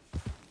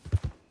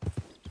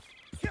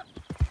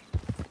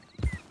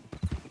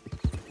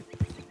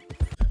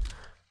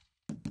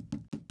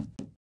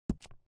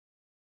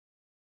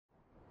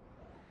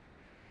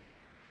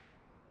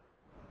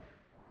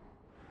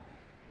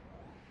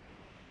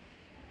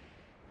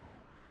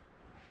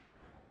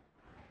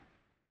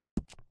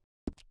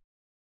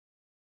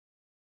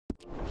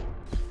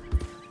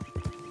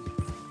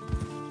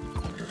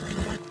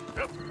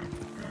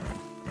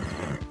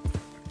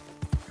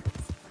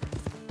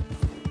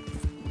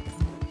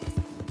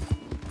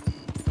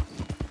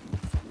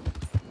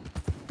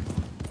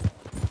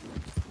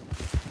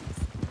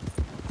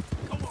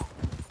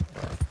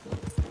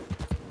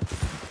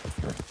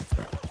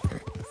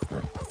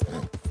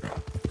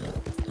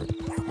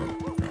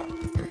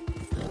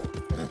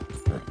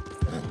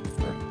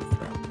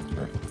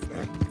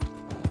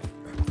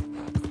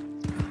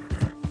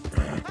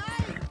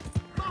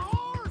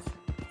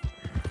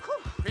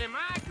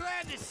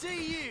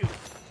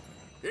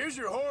 Here's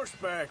your horse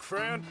back,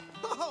 friend.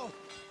 Oh,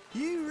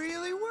 you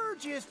really were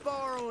just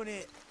borrowing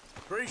it.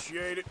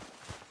 Appreciate it.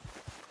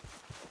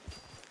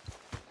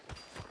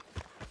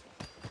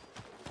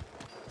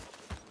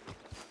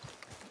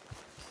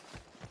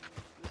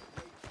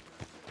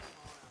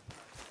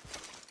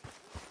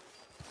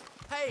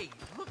 Hey,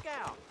 look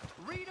out!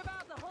 Read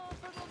about the whole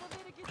for the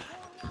Leviticus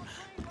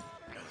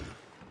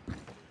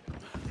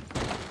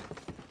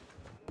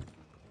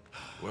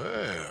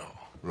Well,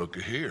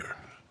 looky here.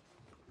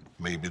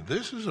 Maybe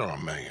this is our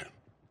man.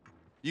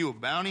 You a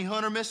bounty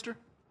hunter, mister?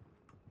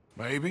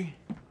 Maybe.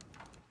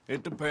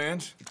 It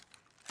depends.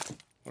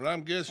 Well,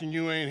 I'm guessing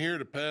you ain't here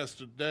to pass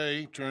the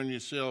day, turn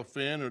yourself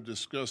in, or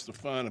discuss the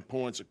finer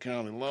points of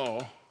county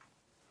law.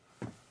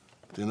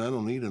 Then I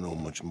don't need to know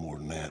much more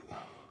than that,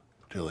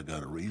 till I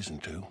got a reason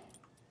to.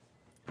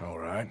 All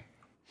right.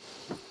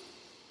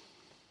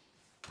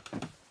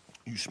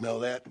 You smell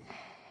that?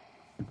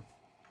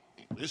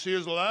 This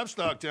here's a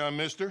livestock town,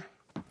 mister.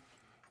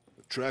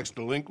 Attracts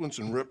delinquents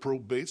and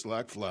reprobates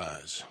like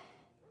flies.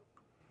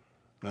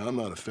 Now, I'm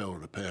not a fellow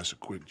to pass a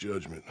quick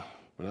judgment,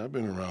 but I've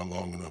been around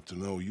long enough to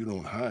know you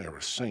don't hire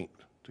a saint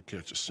to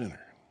catch a sinner.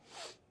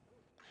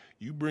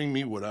 You bring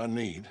me what I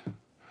need,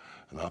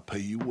 and I'll pay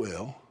you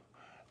well,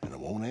 and I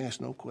won't ask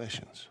no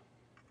questions.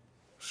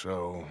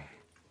 So,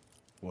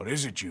 what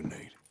is it you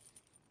need?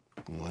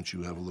 Why don't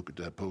you have a look at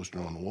that poster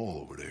on the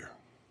wall over there?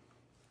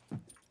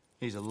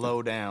 He's a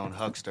low-down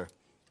huckster.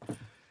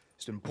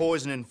 He's been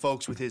poisoning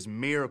folks with his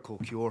miracle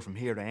cure from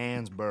here to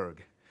Annesburg.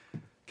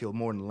 Killed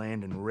more than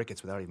Landon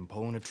Ricketts without even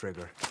pulling a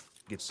trigger.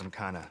 Gets some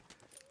kind of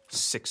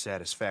sick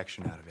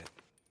satisfaction out of it.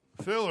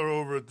 The fella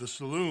over at the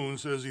saloon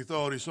says he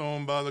thought he saw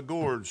him by the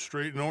gorge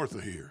straight north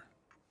of here.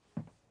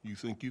 You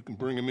think you can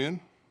bring him in?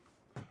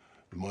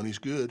 The money's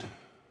good.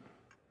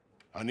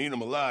 I need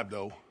him alive,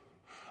 though.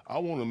 I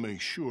want to make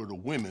sure the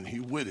women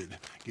he witted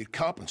get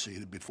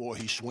compensated before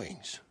he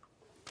swings.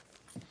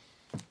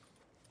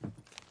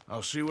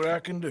 I'll see what I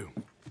can do.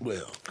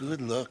 Well, good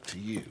luck to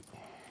you.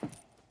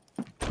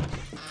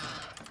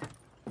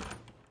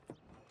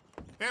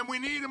 And we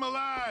need him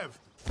alive.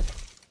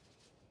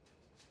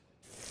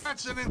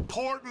 That's an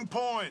important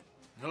point.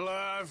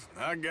 Alive,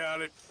 I got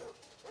it.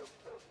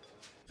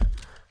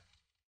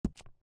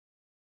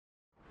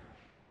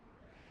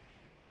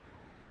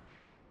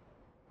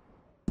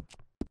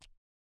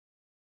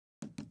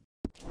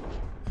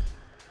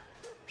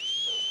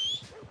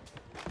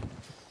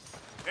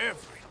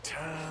 Every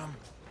time.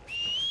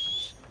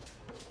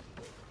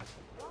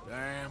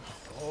 Damn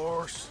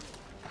horse.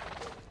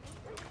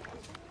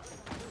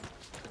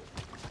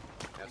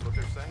 That's what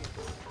they're saying.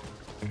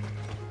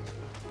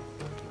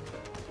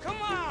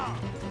 Come on!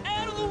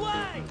 Out of the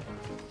way!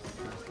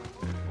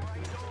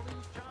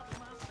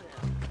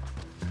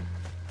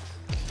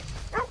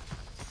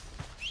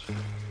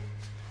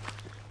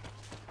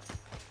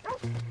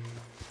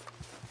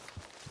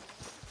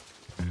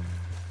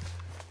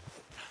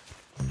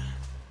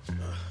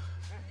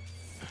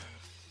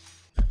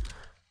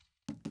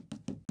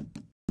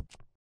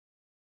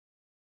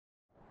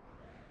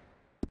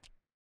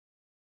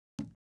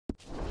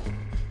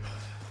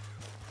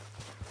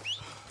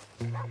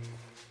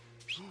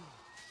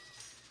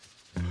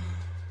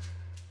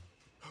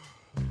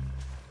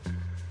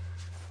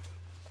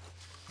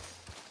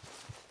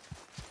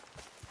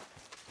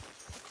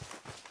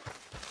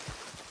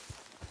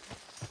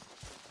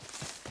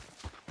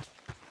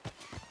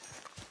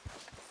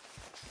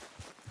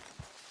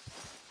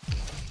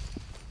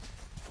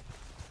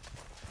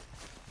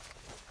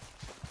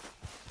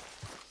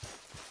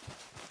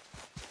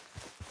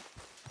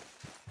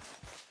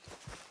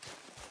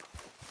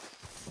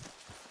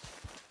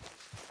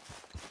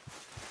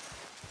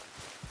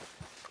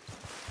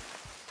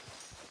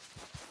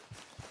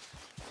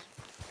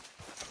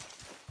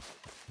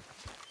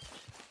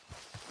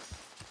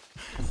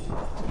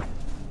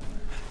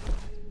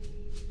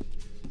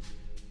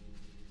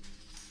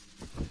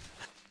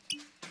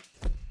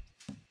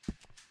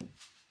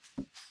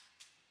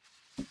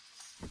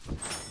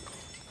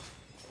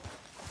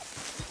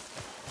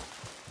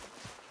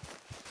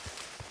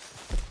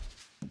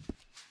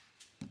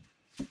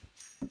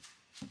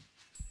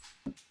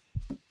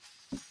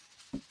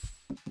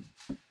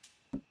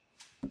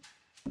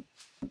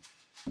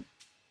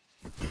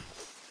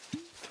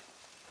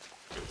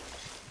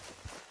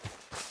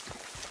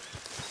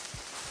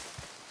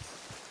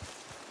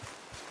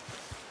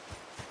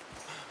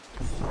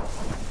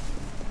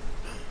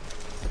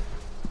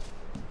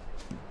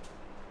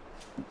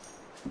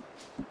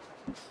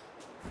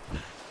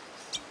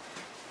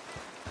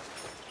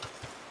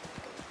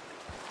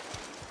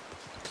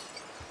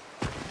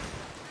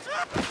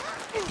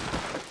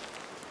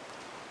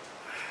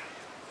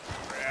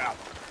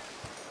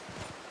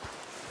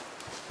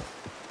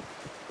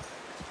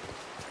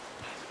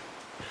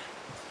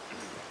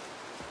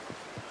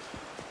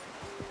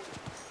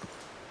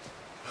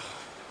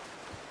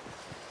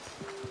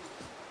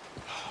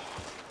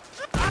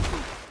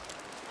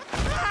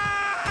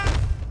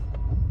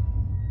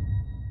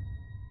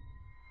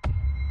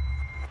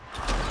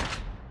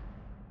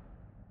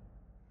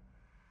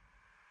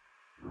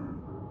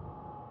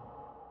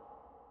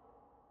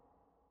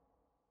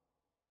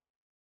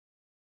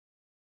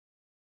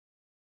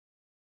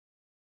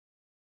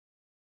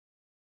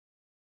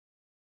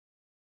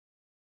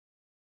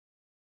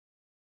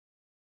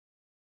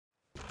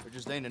 There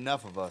just ain't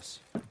enough of us.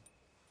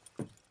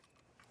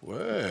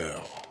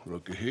 Well,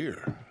 looky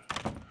here.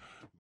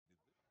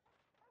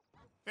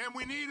 And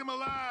we need him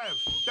alive.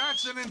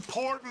 That's an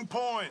important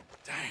point.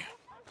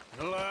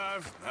 Damn.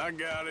 Alive, I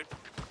got it.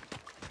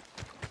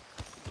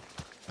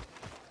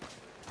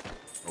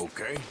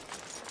 Okay.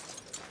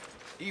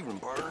 Evening,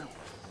 partner.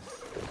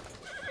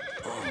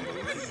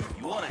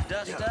 You want to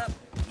dust up?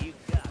 You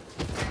got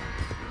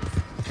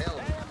it. Tell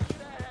him.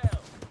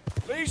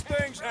 These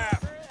things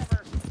happen.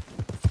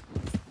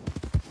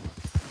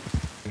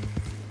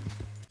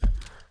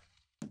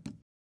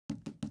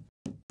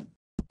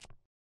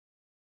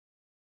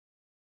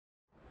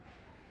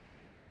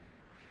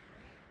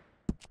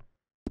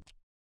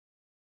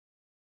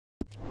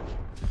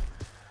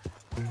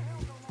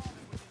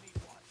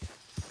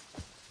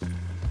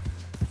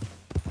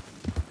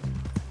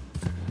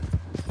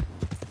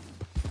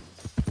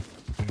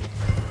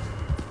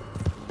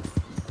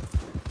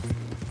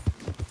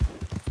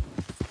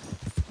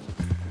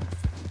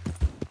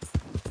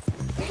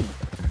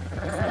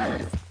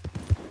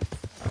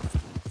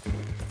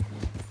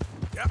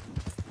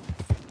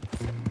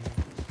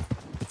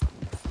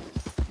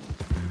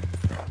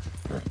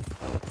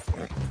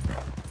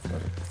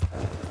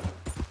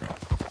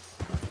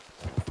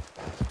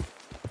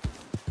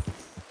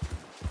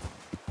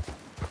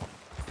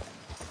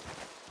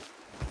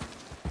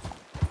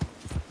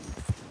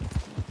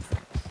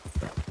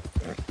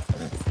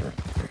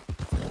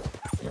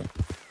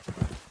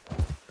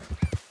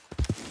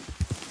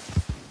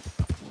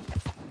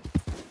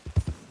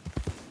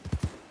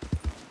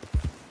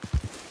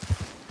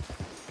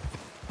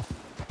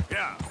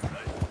 Yeah.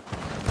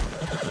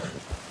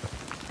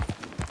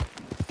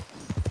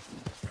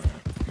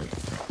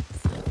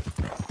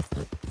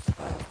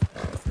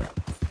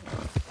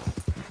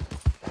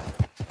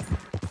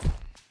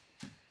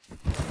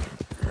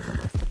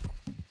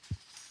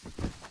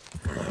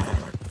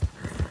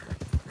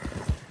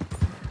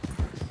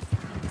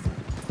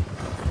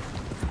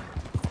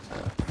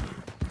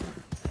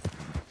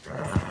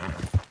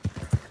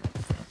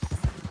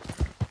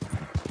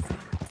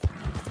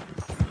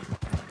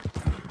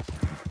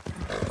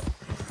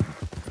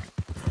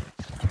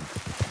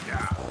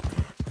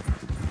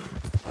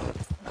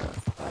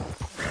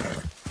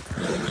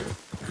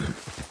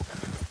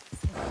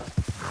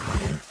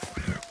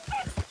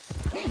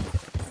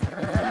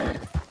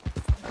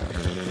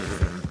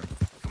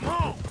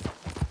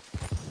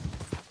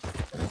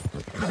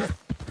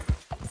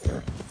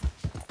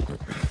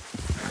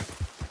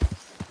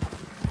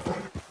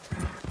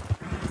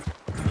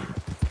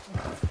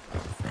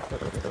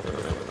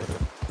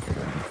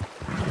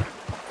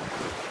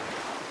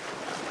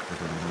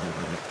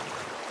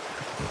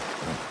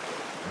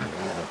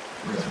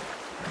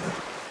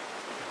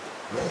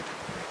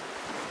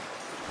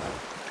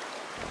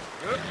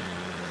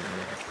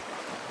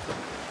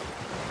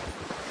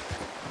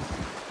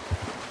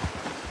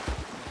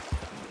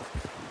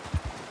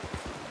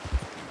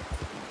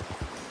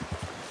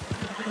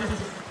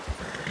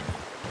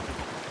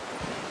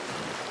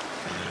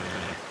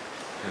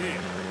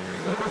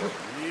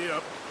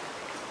 Yep.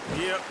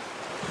 Yep.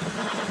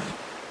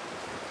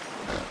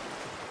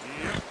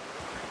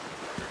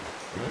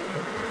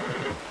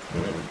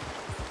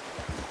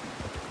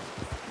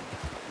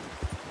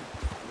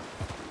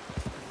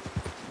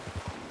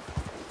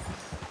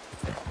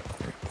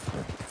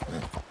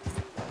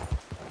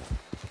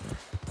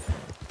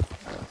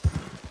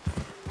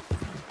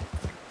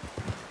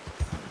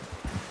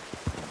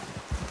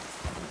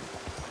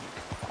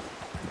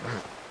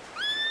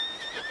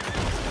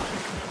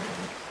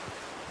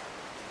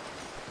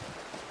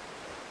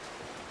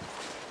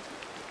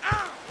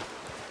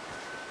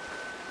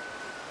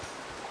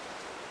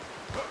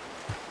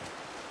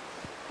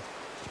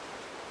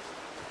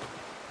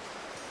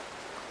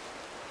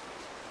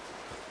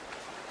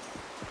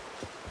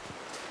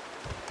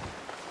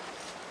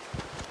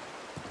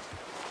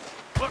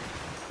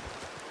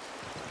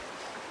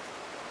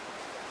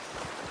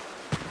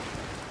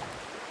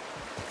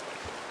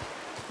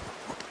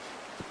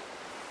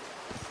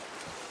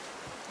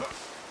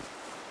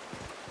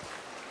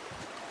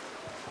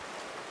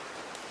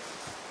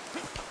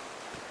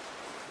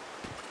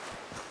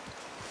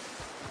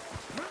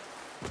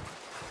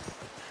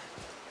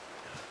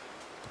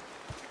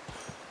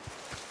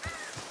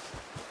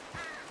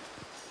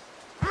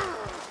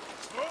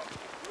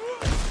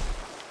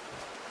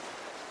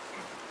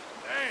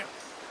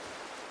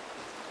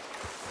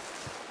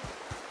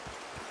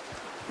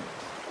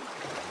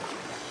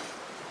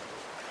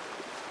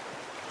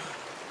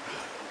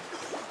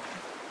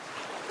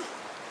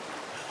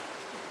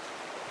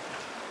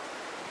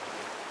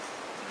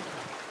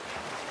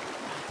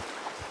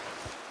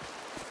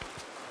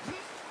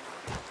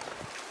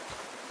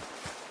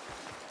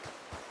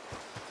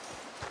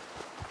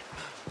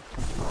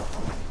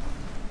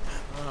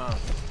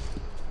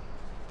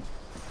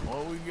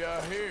 What we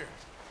got here?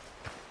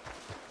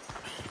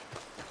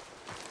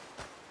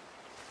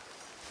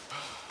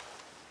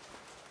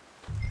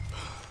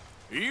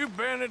 Are you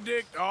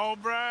Benedict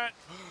Albright?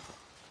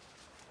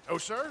 Oh,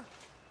 sir?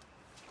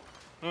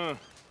 Huh.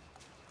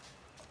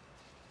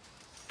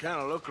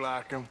 Kinda look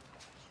like him.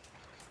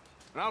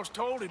 And I was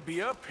told he'd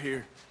be up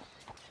here.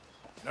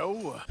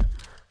 No,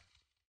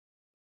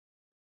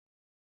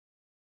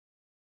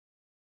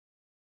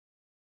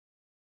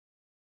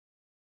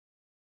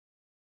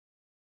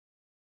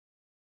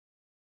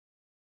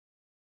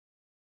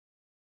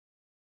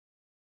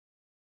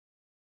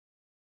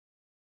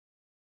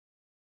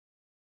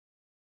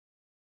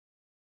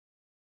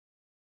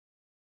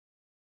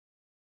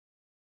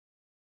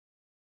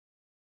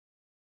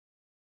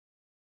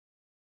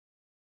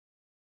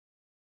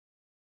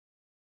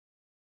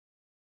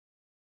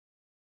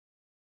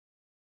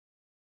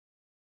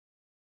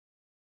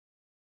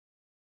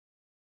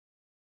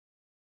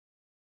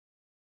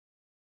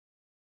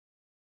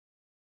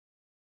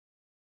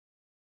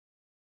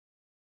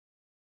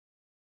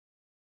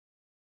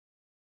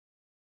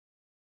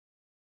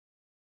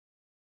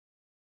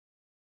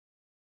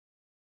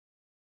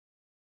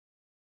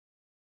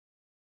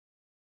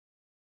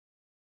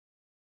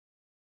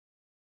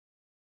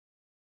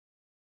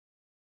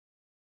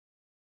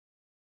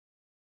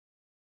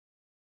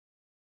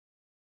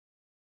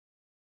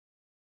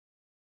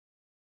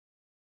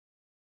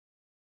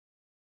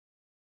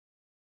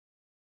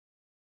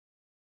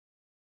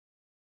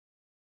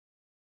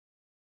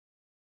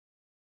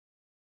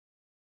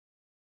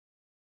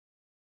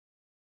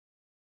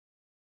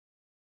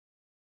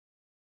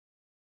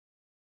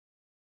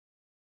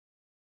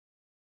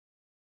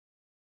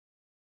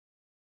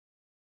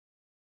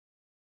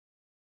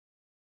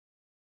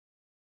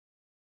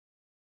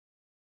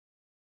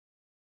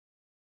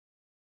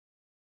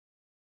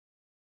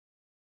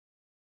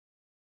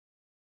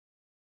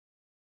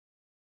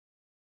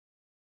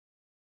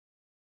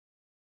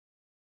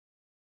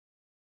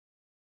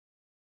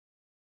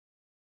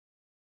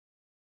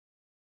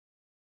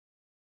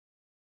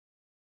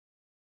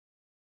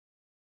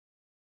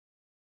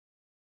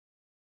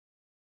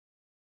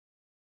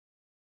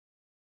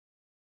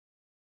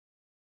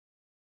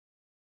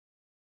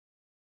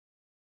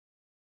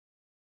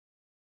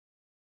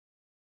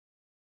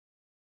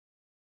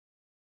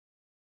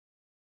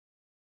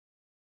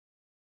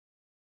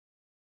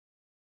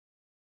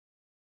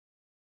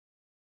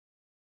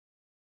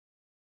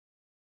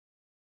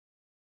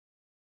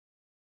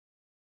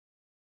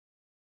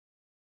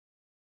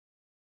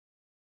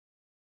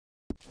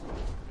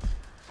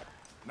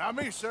 Not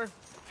me, sir.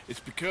 It's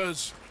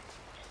because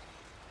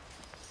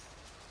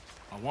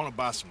I want to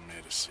buy some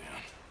medicine.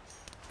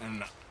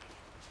 And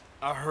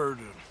I heard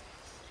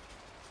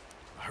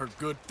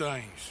good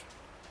things.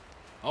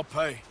 I'll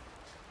pay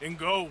in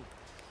gold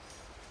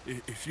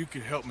if you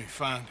could help me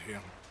find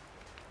him.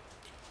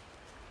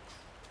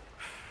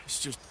 It's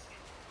just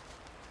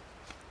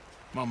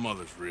my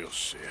mother's real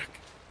sick.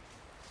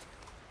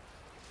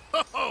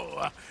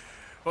 Oh,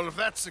 well, if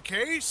that's the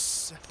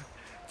case,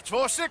 if it's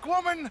for a sick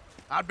woman,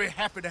 I'd be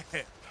happy to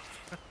help.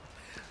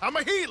 I'm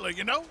a healer,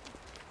 you know?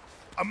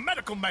 A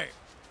medical man.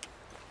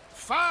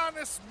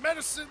 Finest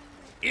medicine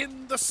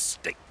in the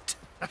state.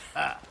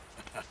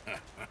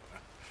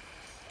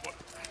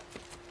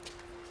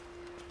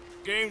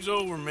 Game's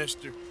over,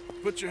 mister.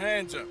 Put your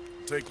hands up.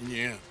 I'm taking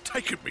you in.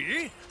 Taking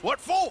me in? What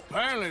for?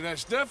 Apparently that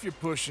stuff you're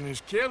pushing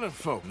is killing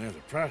folk. There's a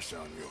price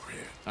on your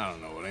head. I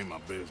don't know. It ain't my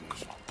business.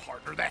 Come on,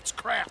 partner. That's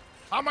crap.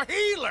 I'm a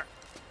healer.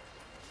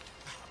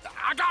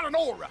 I got an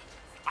aura.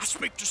 I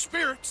speak to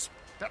spirits.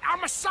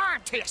 I'm a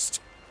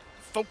scientist.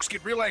 Folks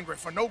get real angry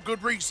for no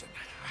good reason.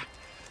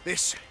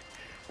 This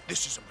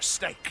is a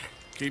mistake.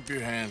 Keep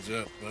your hands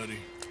up, buddy.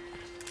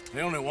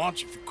 They only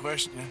want you for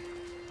questioning.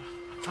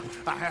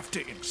 I have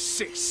to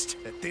insist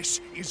that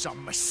this is a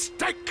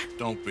mistake.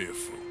 Don't be a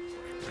fool.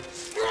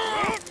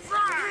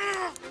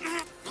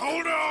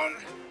 Hold on.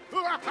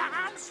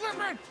 I'm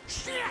slipping.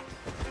 Shit.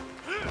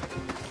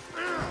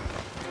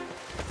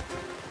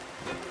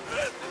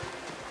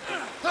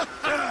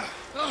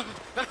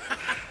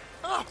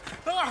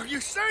 Oh, you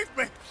saved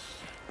me.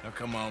 Now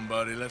come on,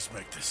 buddy. Let's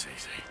make this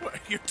easy. What,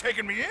 you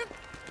taking me in?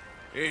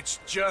 It's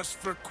just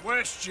for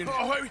questioning.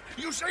 Oh,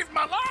 you saved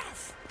my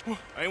life.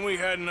 Ain't we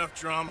had enough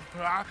drama?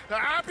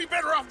 I'd be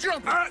better off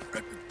jumping.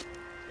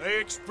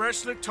 They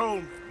expressly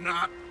told me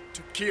not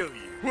to kill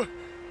you.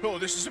 Oh,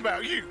 this is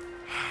about you.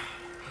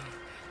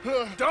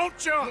 Don't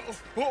jump!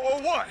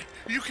 What?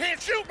 You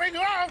can't shoot me,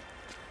 no!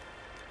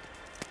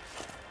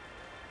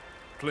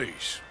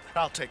 Please.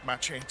 I'll take my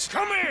chance.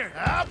 Come here!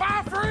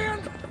 Bye,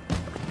 friend!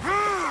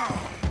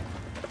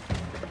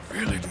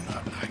 Really do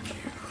not like you.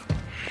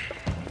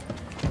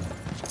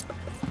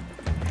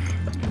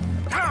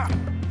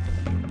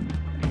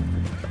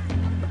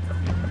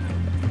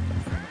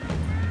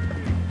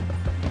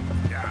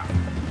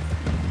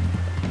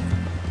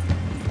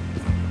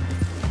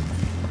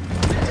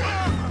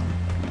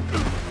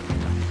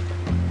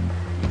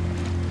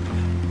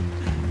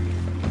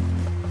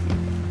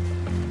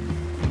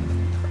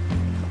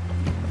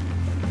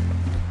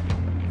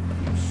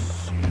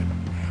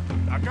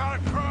 I gotta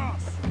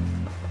cross!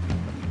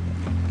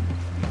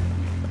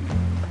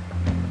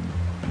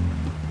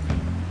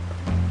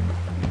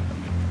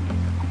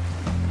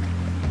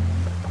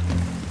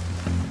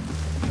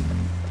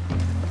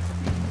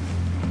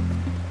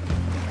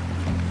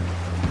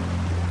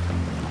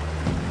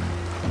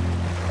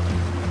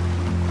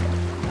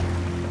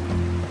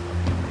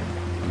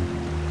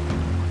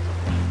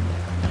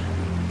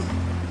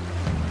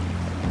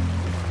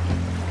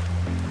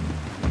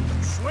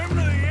 Swim to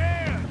the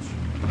edge!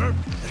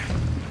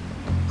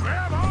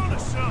 Grab hold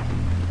of something!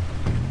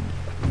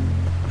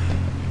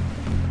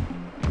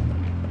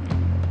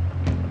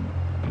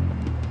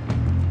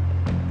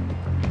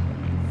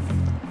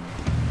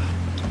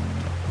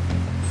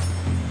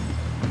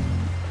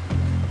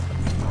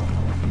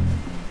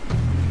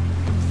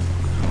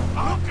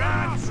 Look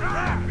out for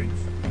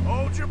rapids!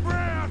 Hold your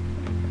breath!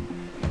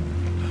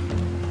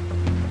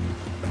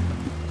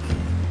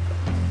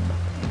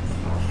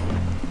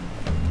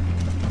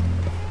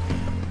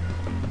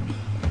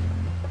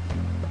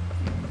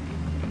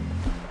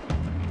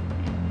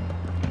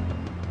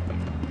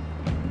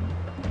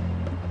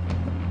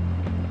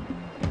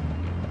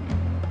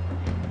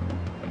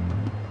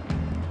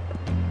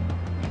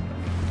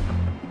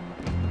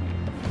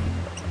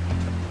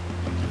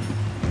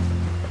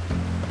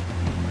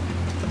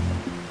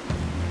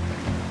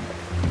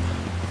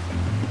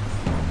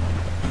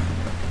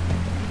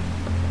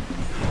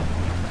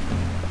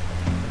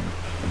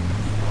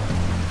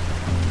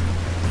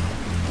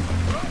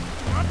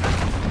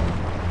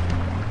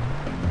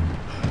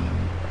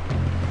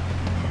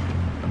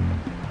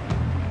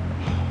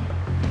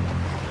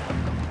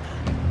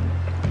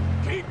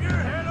 Keep your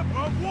head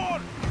above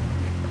water!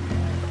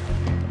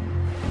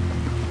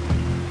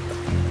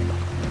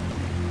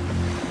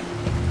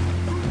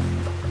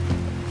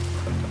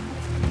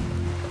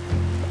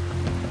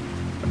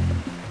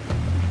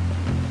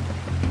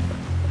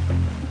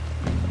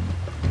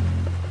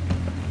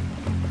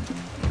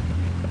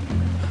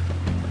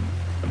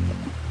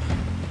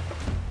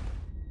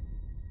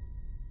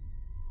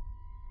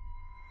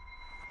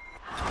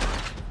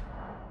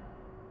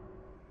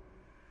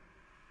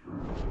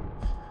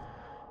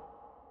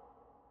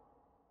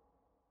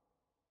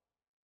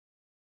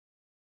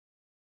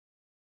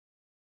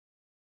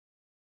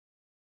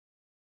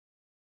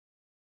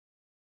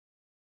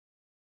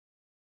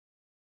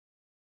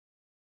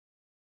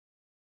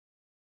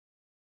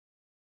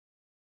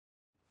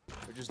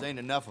 There just ain't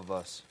enough of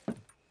us.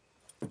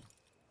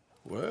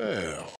 Well,